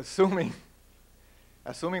 So assuming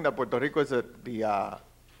that Puerto Rico is the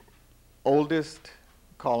oldest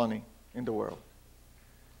colony in the world,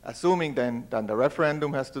 assuming then that the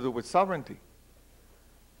referendum has to do with sovereignty,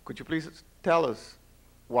 could you please tell us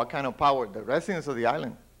what kind of power the residents of the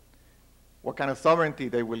island, what kind of sovereignty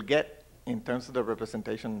they will get in terms of the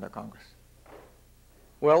representation in the Congress?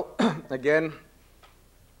 Well, again,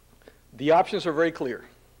 the options are very clear,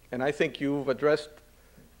 and I think you've addressed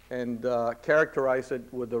and characterized it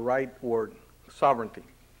with the right word, sovereignty.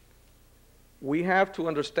 We have to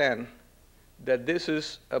understand that this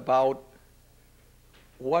is about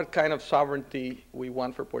what kind of sovereignty we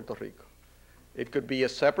want for Puerto Rico. It could be a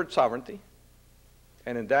separate sovereignty,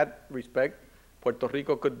 and in that respect, Puerto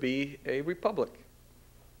Rico could be a republic,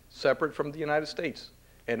 separate from the United States,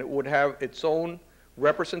 and it would have its own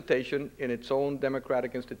representation in its own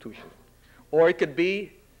democratic institution. Or it could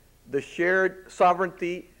be the shared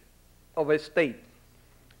sovereignty of a state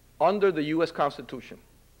under the U.S. Constitution.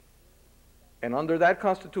 And under that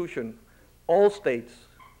Constitution, all states,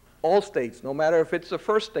 no matter if it's the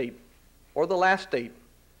first state or the last state,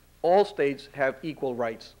 all states have equal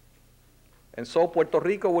rights. And so Puerto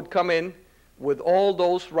Rico would come in with all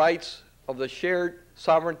those rights of the shared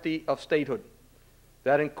sovereignty of statehood.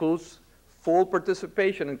 That includes full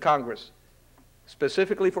participation in Congress.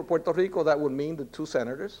 Specifically for Puerto Rico, that would mean the 2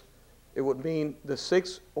 senators. It would mean the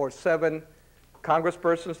 6 or 7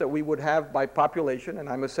 congresspersons that we would have by population, and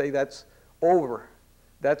I must say that's over.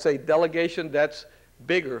 That's a delegation that's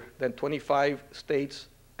bigger than 25 states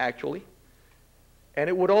actually. And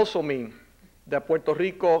it would also mean that Puerto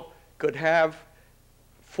Rico could have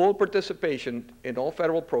full participation in all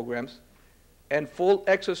federal programs and full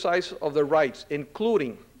exercise of the rights,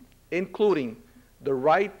 including the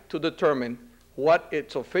right to determine what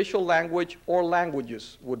its official language or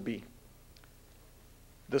languages would be.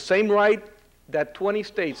 The same right that 20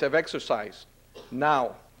 states have exercised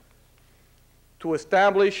now to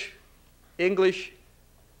establish English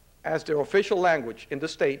as their official language in the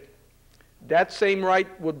state, that same right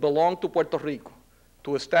would belong to Puerto Rico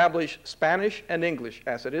to establish Spanish and English,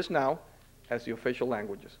 as it is now, as the official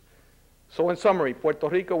languages. So in summary, Puerto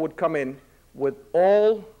Rico would come in with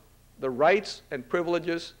all the rights and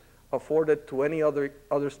privileges afforded to any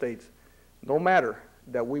other states, no matter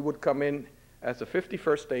that we would come in as the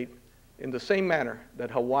 51st state in the same manner that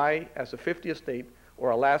Hawaii as the 50th state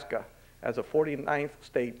or Alaska as the 49th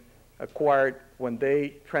state acquired when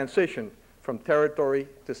they transitioned from territory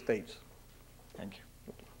to states. Thank you.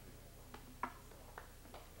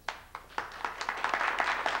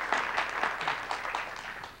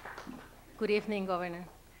 Good evening, Governor.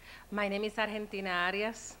 My name is Argentina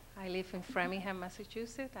Arias. I live in Framingham,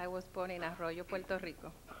 Massachusetts. I was born in Arroyo, Puerto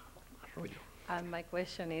Rico. Arroyo. And my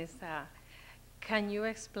question is, can you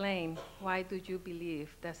explain why do you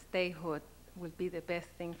believe that statehood will be the best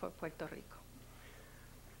thing for Puerto Rico?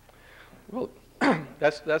 Well,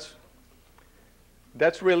 that's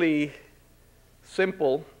really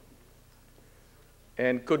simple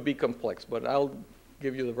and could be complex, but I'll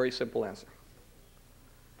give you the very simple answer.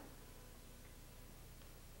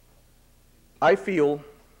 I feel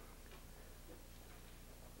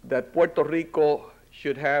that Puerto Rico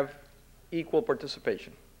should have equal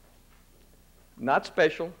participation. Not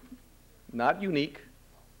special, not unique,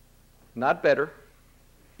 not better,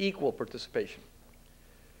 equal participation.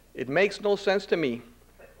 It makes no sense to me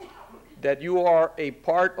that you are a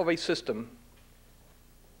part of a system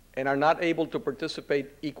and are not able to participate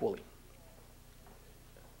equally.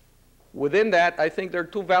 Within that, I think there are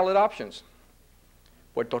two valid options.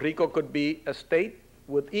 Puerto Rico could be a state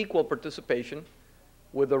with equal participation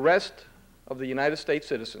with the rest of the United States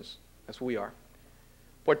citizens, as we are.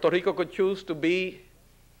 Puerto Rico could choose to be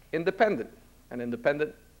independent, an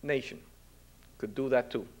independent nation. Could do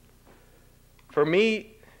that too. For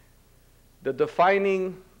me, the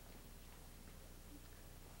defining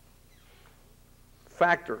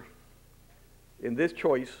factor in this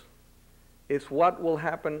choice is what will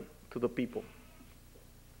happen to the people.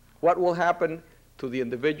 What will happen to the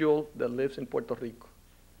individual that lives in Puerto Rico,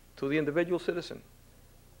 to the individual citizen?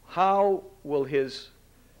 How will his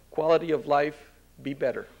quality of life be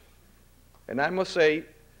better? And I must say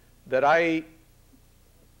that I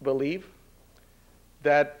believe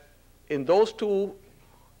that in those two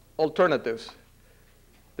alternatives,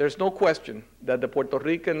 there's no question that the Puerto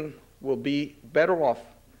Rican will be better off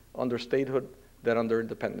under statehood than under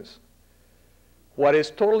independence. What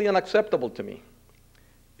is totally unacceptable to me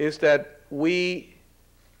is that we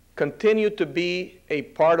continue to be a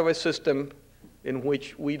part of a system in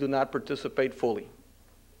which we do not participate fully.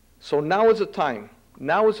 So now is the time,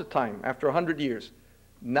 after 100 years,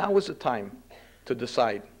 now is the time to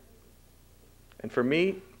decide. And for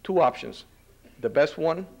me, two options. The best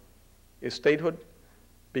one is statehood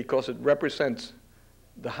because it represents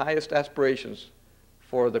the highest aspirations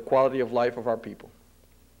for the quality of life of our people.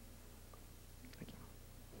 Thank you.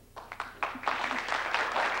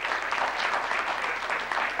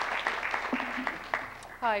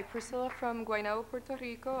 Hi, Priscilla from Guaynabo, Puerto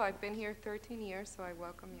Rico. I've been here 13 years, so I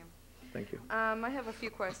welcome you. Thank you. I have a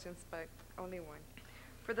few questions, but only one.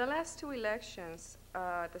 For the last two elections,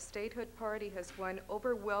 the statehood party has won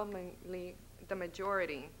overwhelmingly the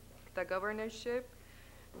majority, the governorship,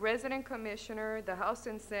 resident commissioner, the House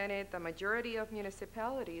and Senate, the majority of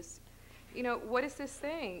municipalities. You know, what is this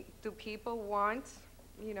saying? Do people want,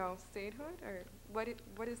 you know, statehood, or what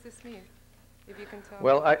does this mean? If you can tell me.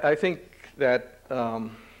 Well, I think that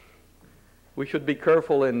we should be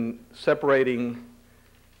careful in separating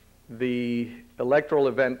the electoral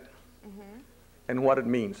event and what it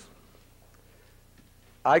means.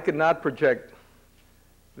 I could not project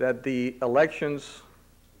that the elections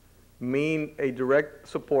mean a direct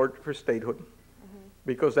support for statehood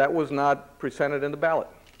because that was not presented in the ballot.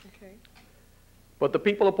 Okay. But the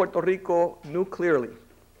people of Puerto Rico knew clearly.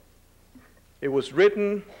 It was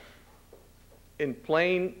written in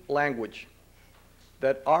plain language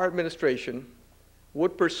that our administration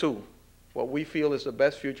would pursue what we feel is the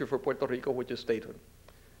best future for Puerto Rico, which is statehood.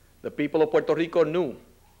 The people of Puerto Rico knew,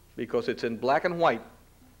 because it's in black and white,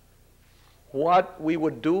 what we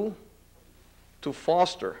would do to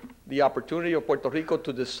foster the opportunity of Puerto Rico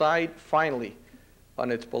to decide finally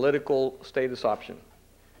on its political status option.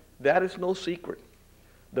 That is no secret.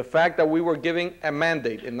 The fact that we were giving a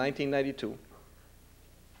mandate in 1992,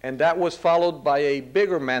 and that was followed by a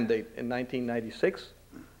bigger mandate in 1996,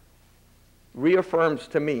 reaffirms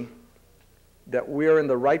to me that we are in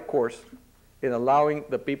the right course in allowing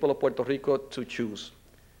the people of Puerto Rico to choose.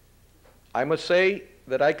 I must say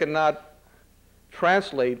that I cannot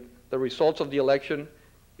translate the results of the election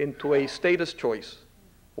into a status choice.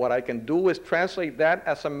 What I can do is translate that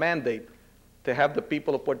as a mandate to have the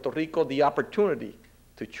people of Puerto Rico the opportunity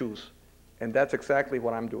to choose. And that's exactly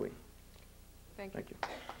what I'm doing. Thank you. Thank you.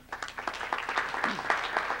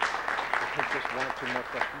 I think just one or two more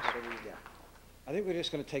questions. Yeah. I think we're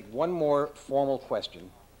just going to take one more formal question.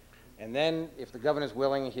 And then, if the governor's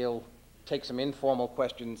willing, he'll take some informal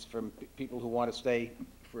questions from people who want to stay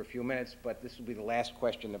for a few minutes, but this will be the last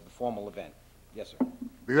question of the formal event. Yes, sir.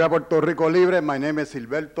 Viva Puerto Rico Libre. My name is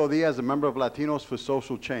Gilberto Diaz, a member of Latinos for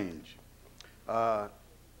Social Change. I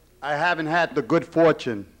haven't had the good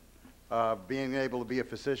fortune of being able to be a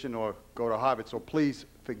physician or go to Harvard, so please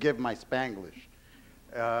forgive my Spanglish.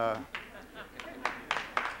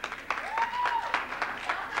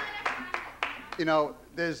 You know,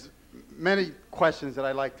 there's many questions that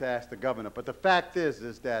I'd like to ask the governor, but the fact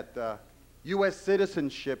is that U.S.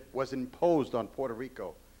 citizenship was imposed on Puerto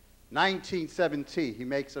Rico 1917, he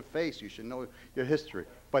makes a face. You should know your history.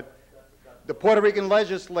 But the Puerto Rican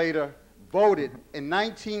legislature voted in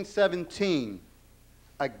 1917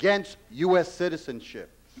 against U.S. citizenship.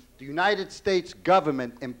 The United States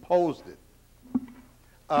government imposed it.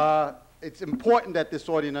 It's important that this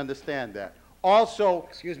audience understand that. Also,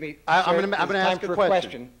 Excuse me, I'm sir, going to it's ask time a for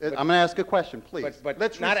question. but- I'm going to ask a question, please. But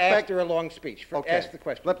Let's not respect- after a long speech. Okay. Ask the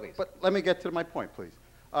question, please. But let me get to my point, please.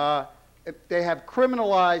 They have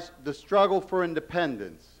criminalized the struggle for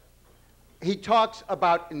independence. He talks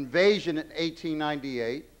about invasion in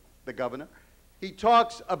 1898, the governor. He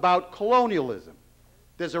talks about colonialism.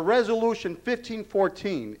 There's a resolution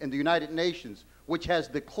 1514 in the United Nations which has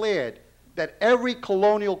declared that every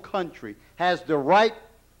colonial country has the right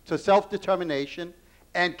to self-determination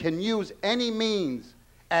and can use any means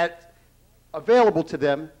available to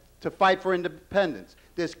them to fight for independence.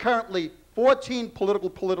 There's currently 14 political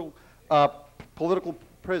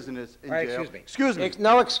prisoners in All right, jail. excuse me. Excuse me.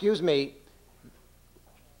 No, excuse me.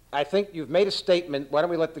 I think you've made a statement. Why don't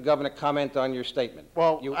we let the governor comment on your statement?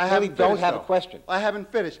 Well, you I really haven't don't finished, have though. a question. I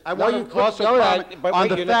haven't finished. I No, want you to could- also no, comment but on wait,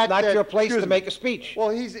 the you're fact not that... your place excuse to me. make a speech. Well,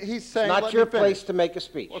 he's saying... It's not let your me finish. place to make a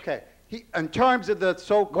speech. Okay. In terms of the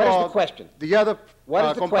so-called... What is the question? The other What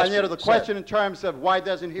is the compañero, question, the sir? question in terms of why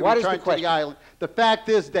doesn't he What is return the to question? the island. The fact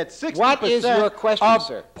is that 60% What is your question, of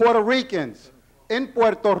sir? Puerto Ricans in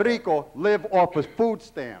Puerto Rico live off of food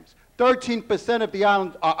stamps. 13% of the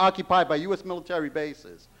island are occupied by U.S. military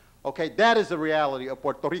bases. Okay, that is the reality of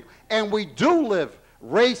Puerto Rico. And we do live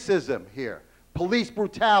racism here, police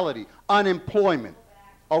brutality, unemployment.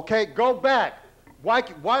 Okay, go back. Why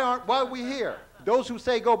are we here? Those who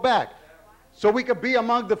say go back. So we could be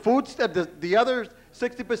among the food stamps, the other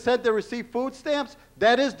 60% that receive food stamps?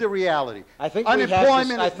 That is the reality. I think we have this-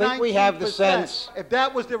 Unemployment I is think we have the 19%. sense- If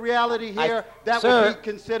that was the reality here, that Sir- would be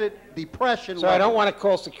considered depression. Sir, I don't level. want to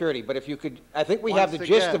call security, but if you could, I think we have the Once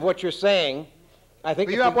gist again. of what you're saying. I think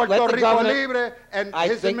if Viva you Puerto let the Rico governor, Libre, and I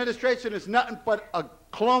his think- administration is nothing but a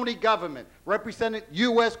clone government representing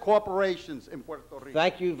U.S. corporations in Puerto Rico.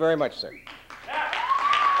 Thank you very much, sir.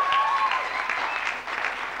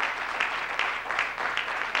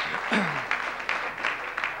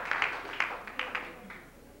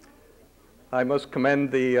 I must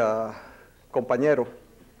commend the compañero.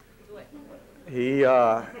 He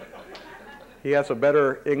has a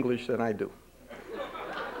better English than I do.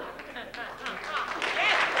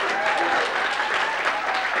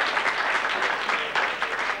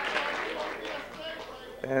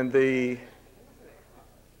 And the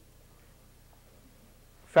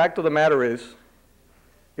fact of the matter is,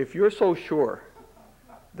 if you're so sure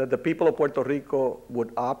that the people of Puerto Rico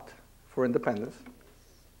would opt for independence,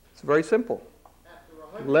 it's very simple.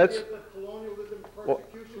 Let's. Well,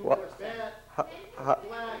 well,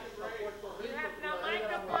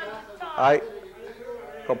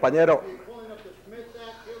 compañero.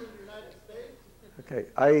 Okay,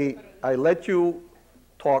 I let you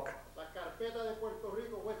talk.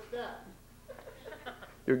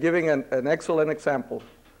 You're giving an excellent example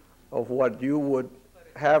of what you would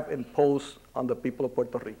have imposed on the people of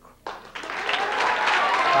Puerto Rico.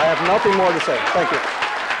 I have nothing more to say. Thank you.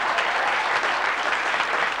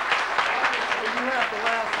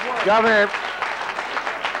 Governor,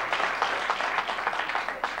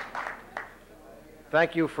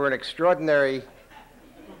 thank you for an extraordinary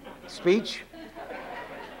speech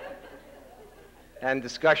and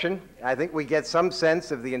discussion. I think we get some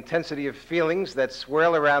sense of the intensity of feelings that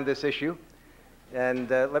swirl around this issue.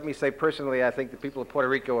 And let me say personally, I think the people of Puerto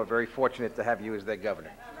Rico are very fortunate to have you as their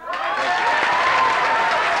governor.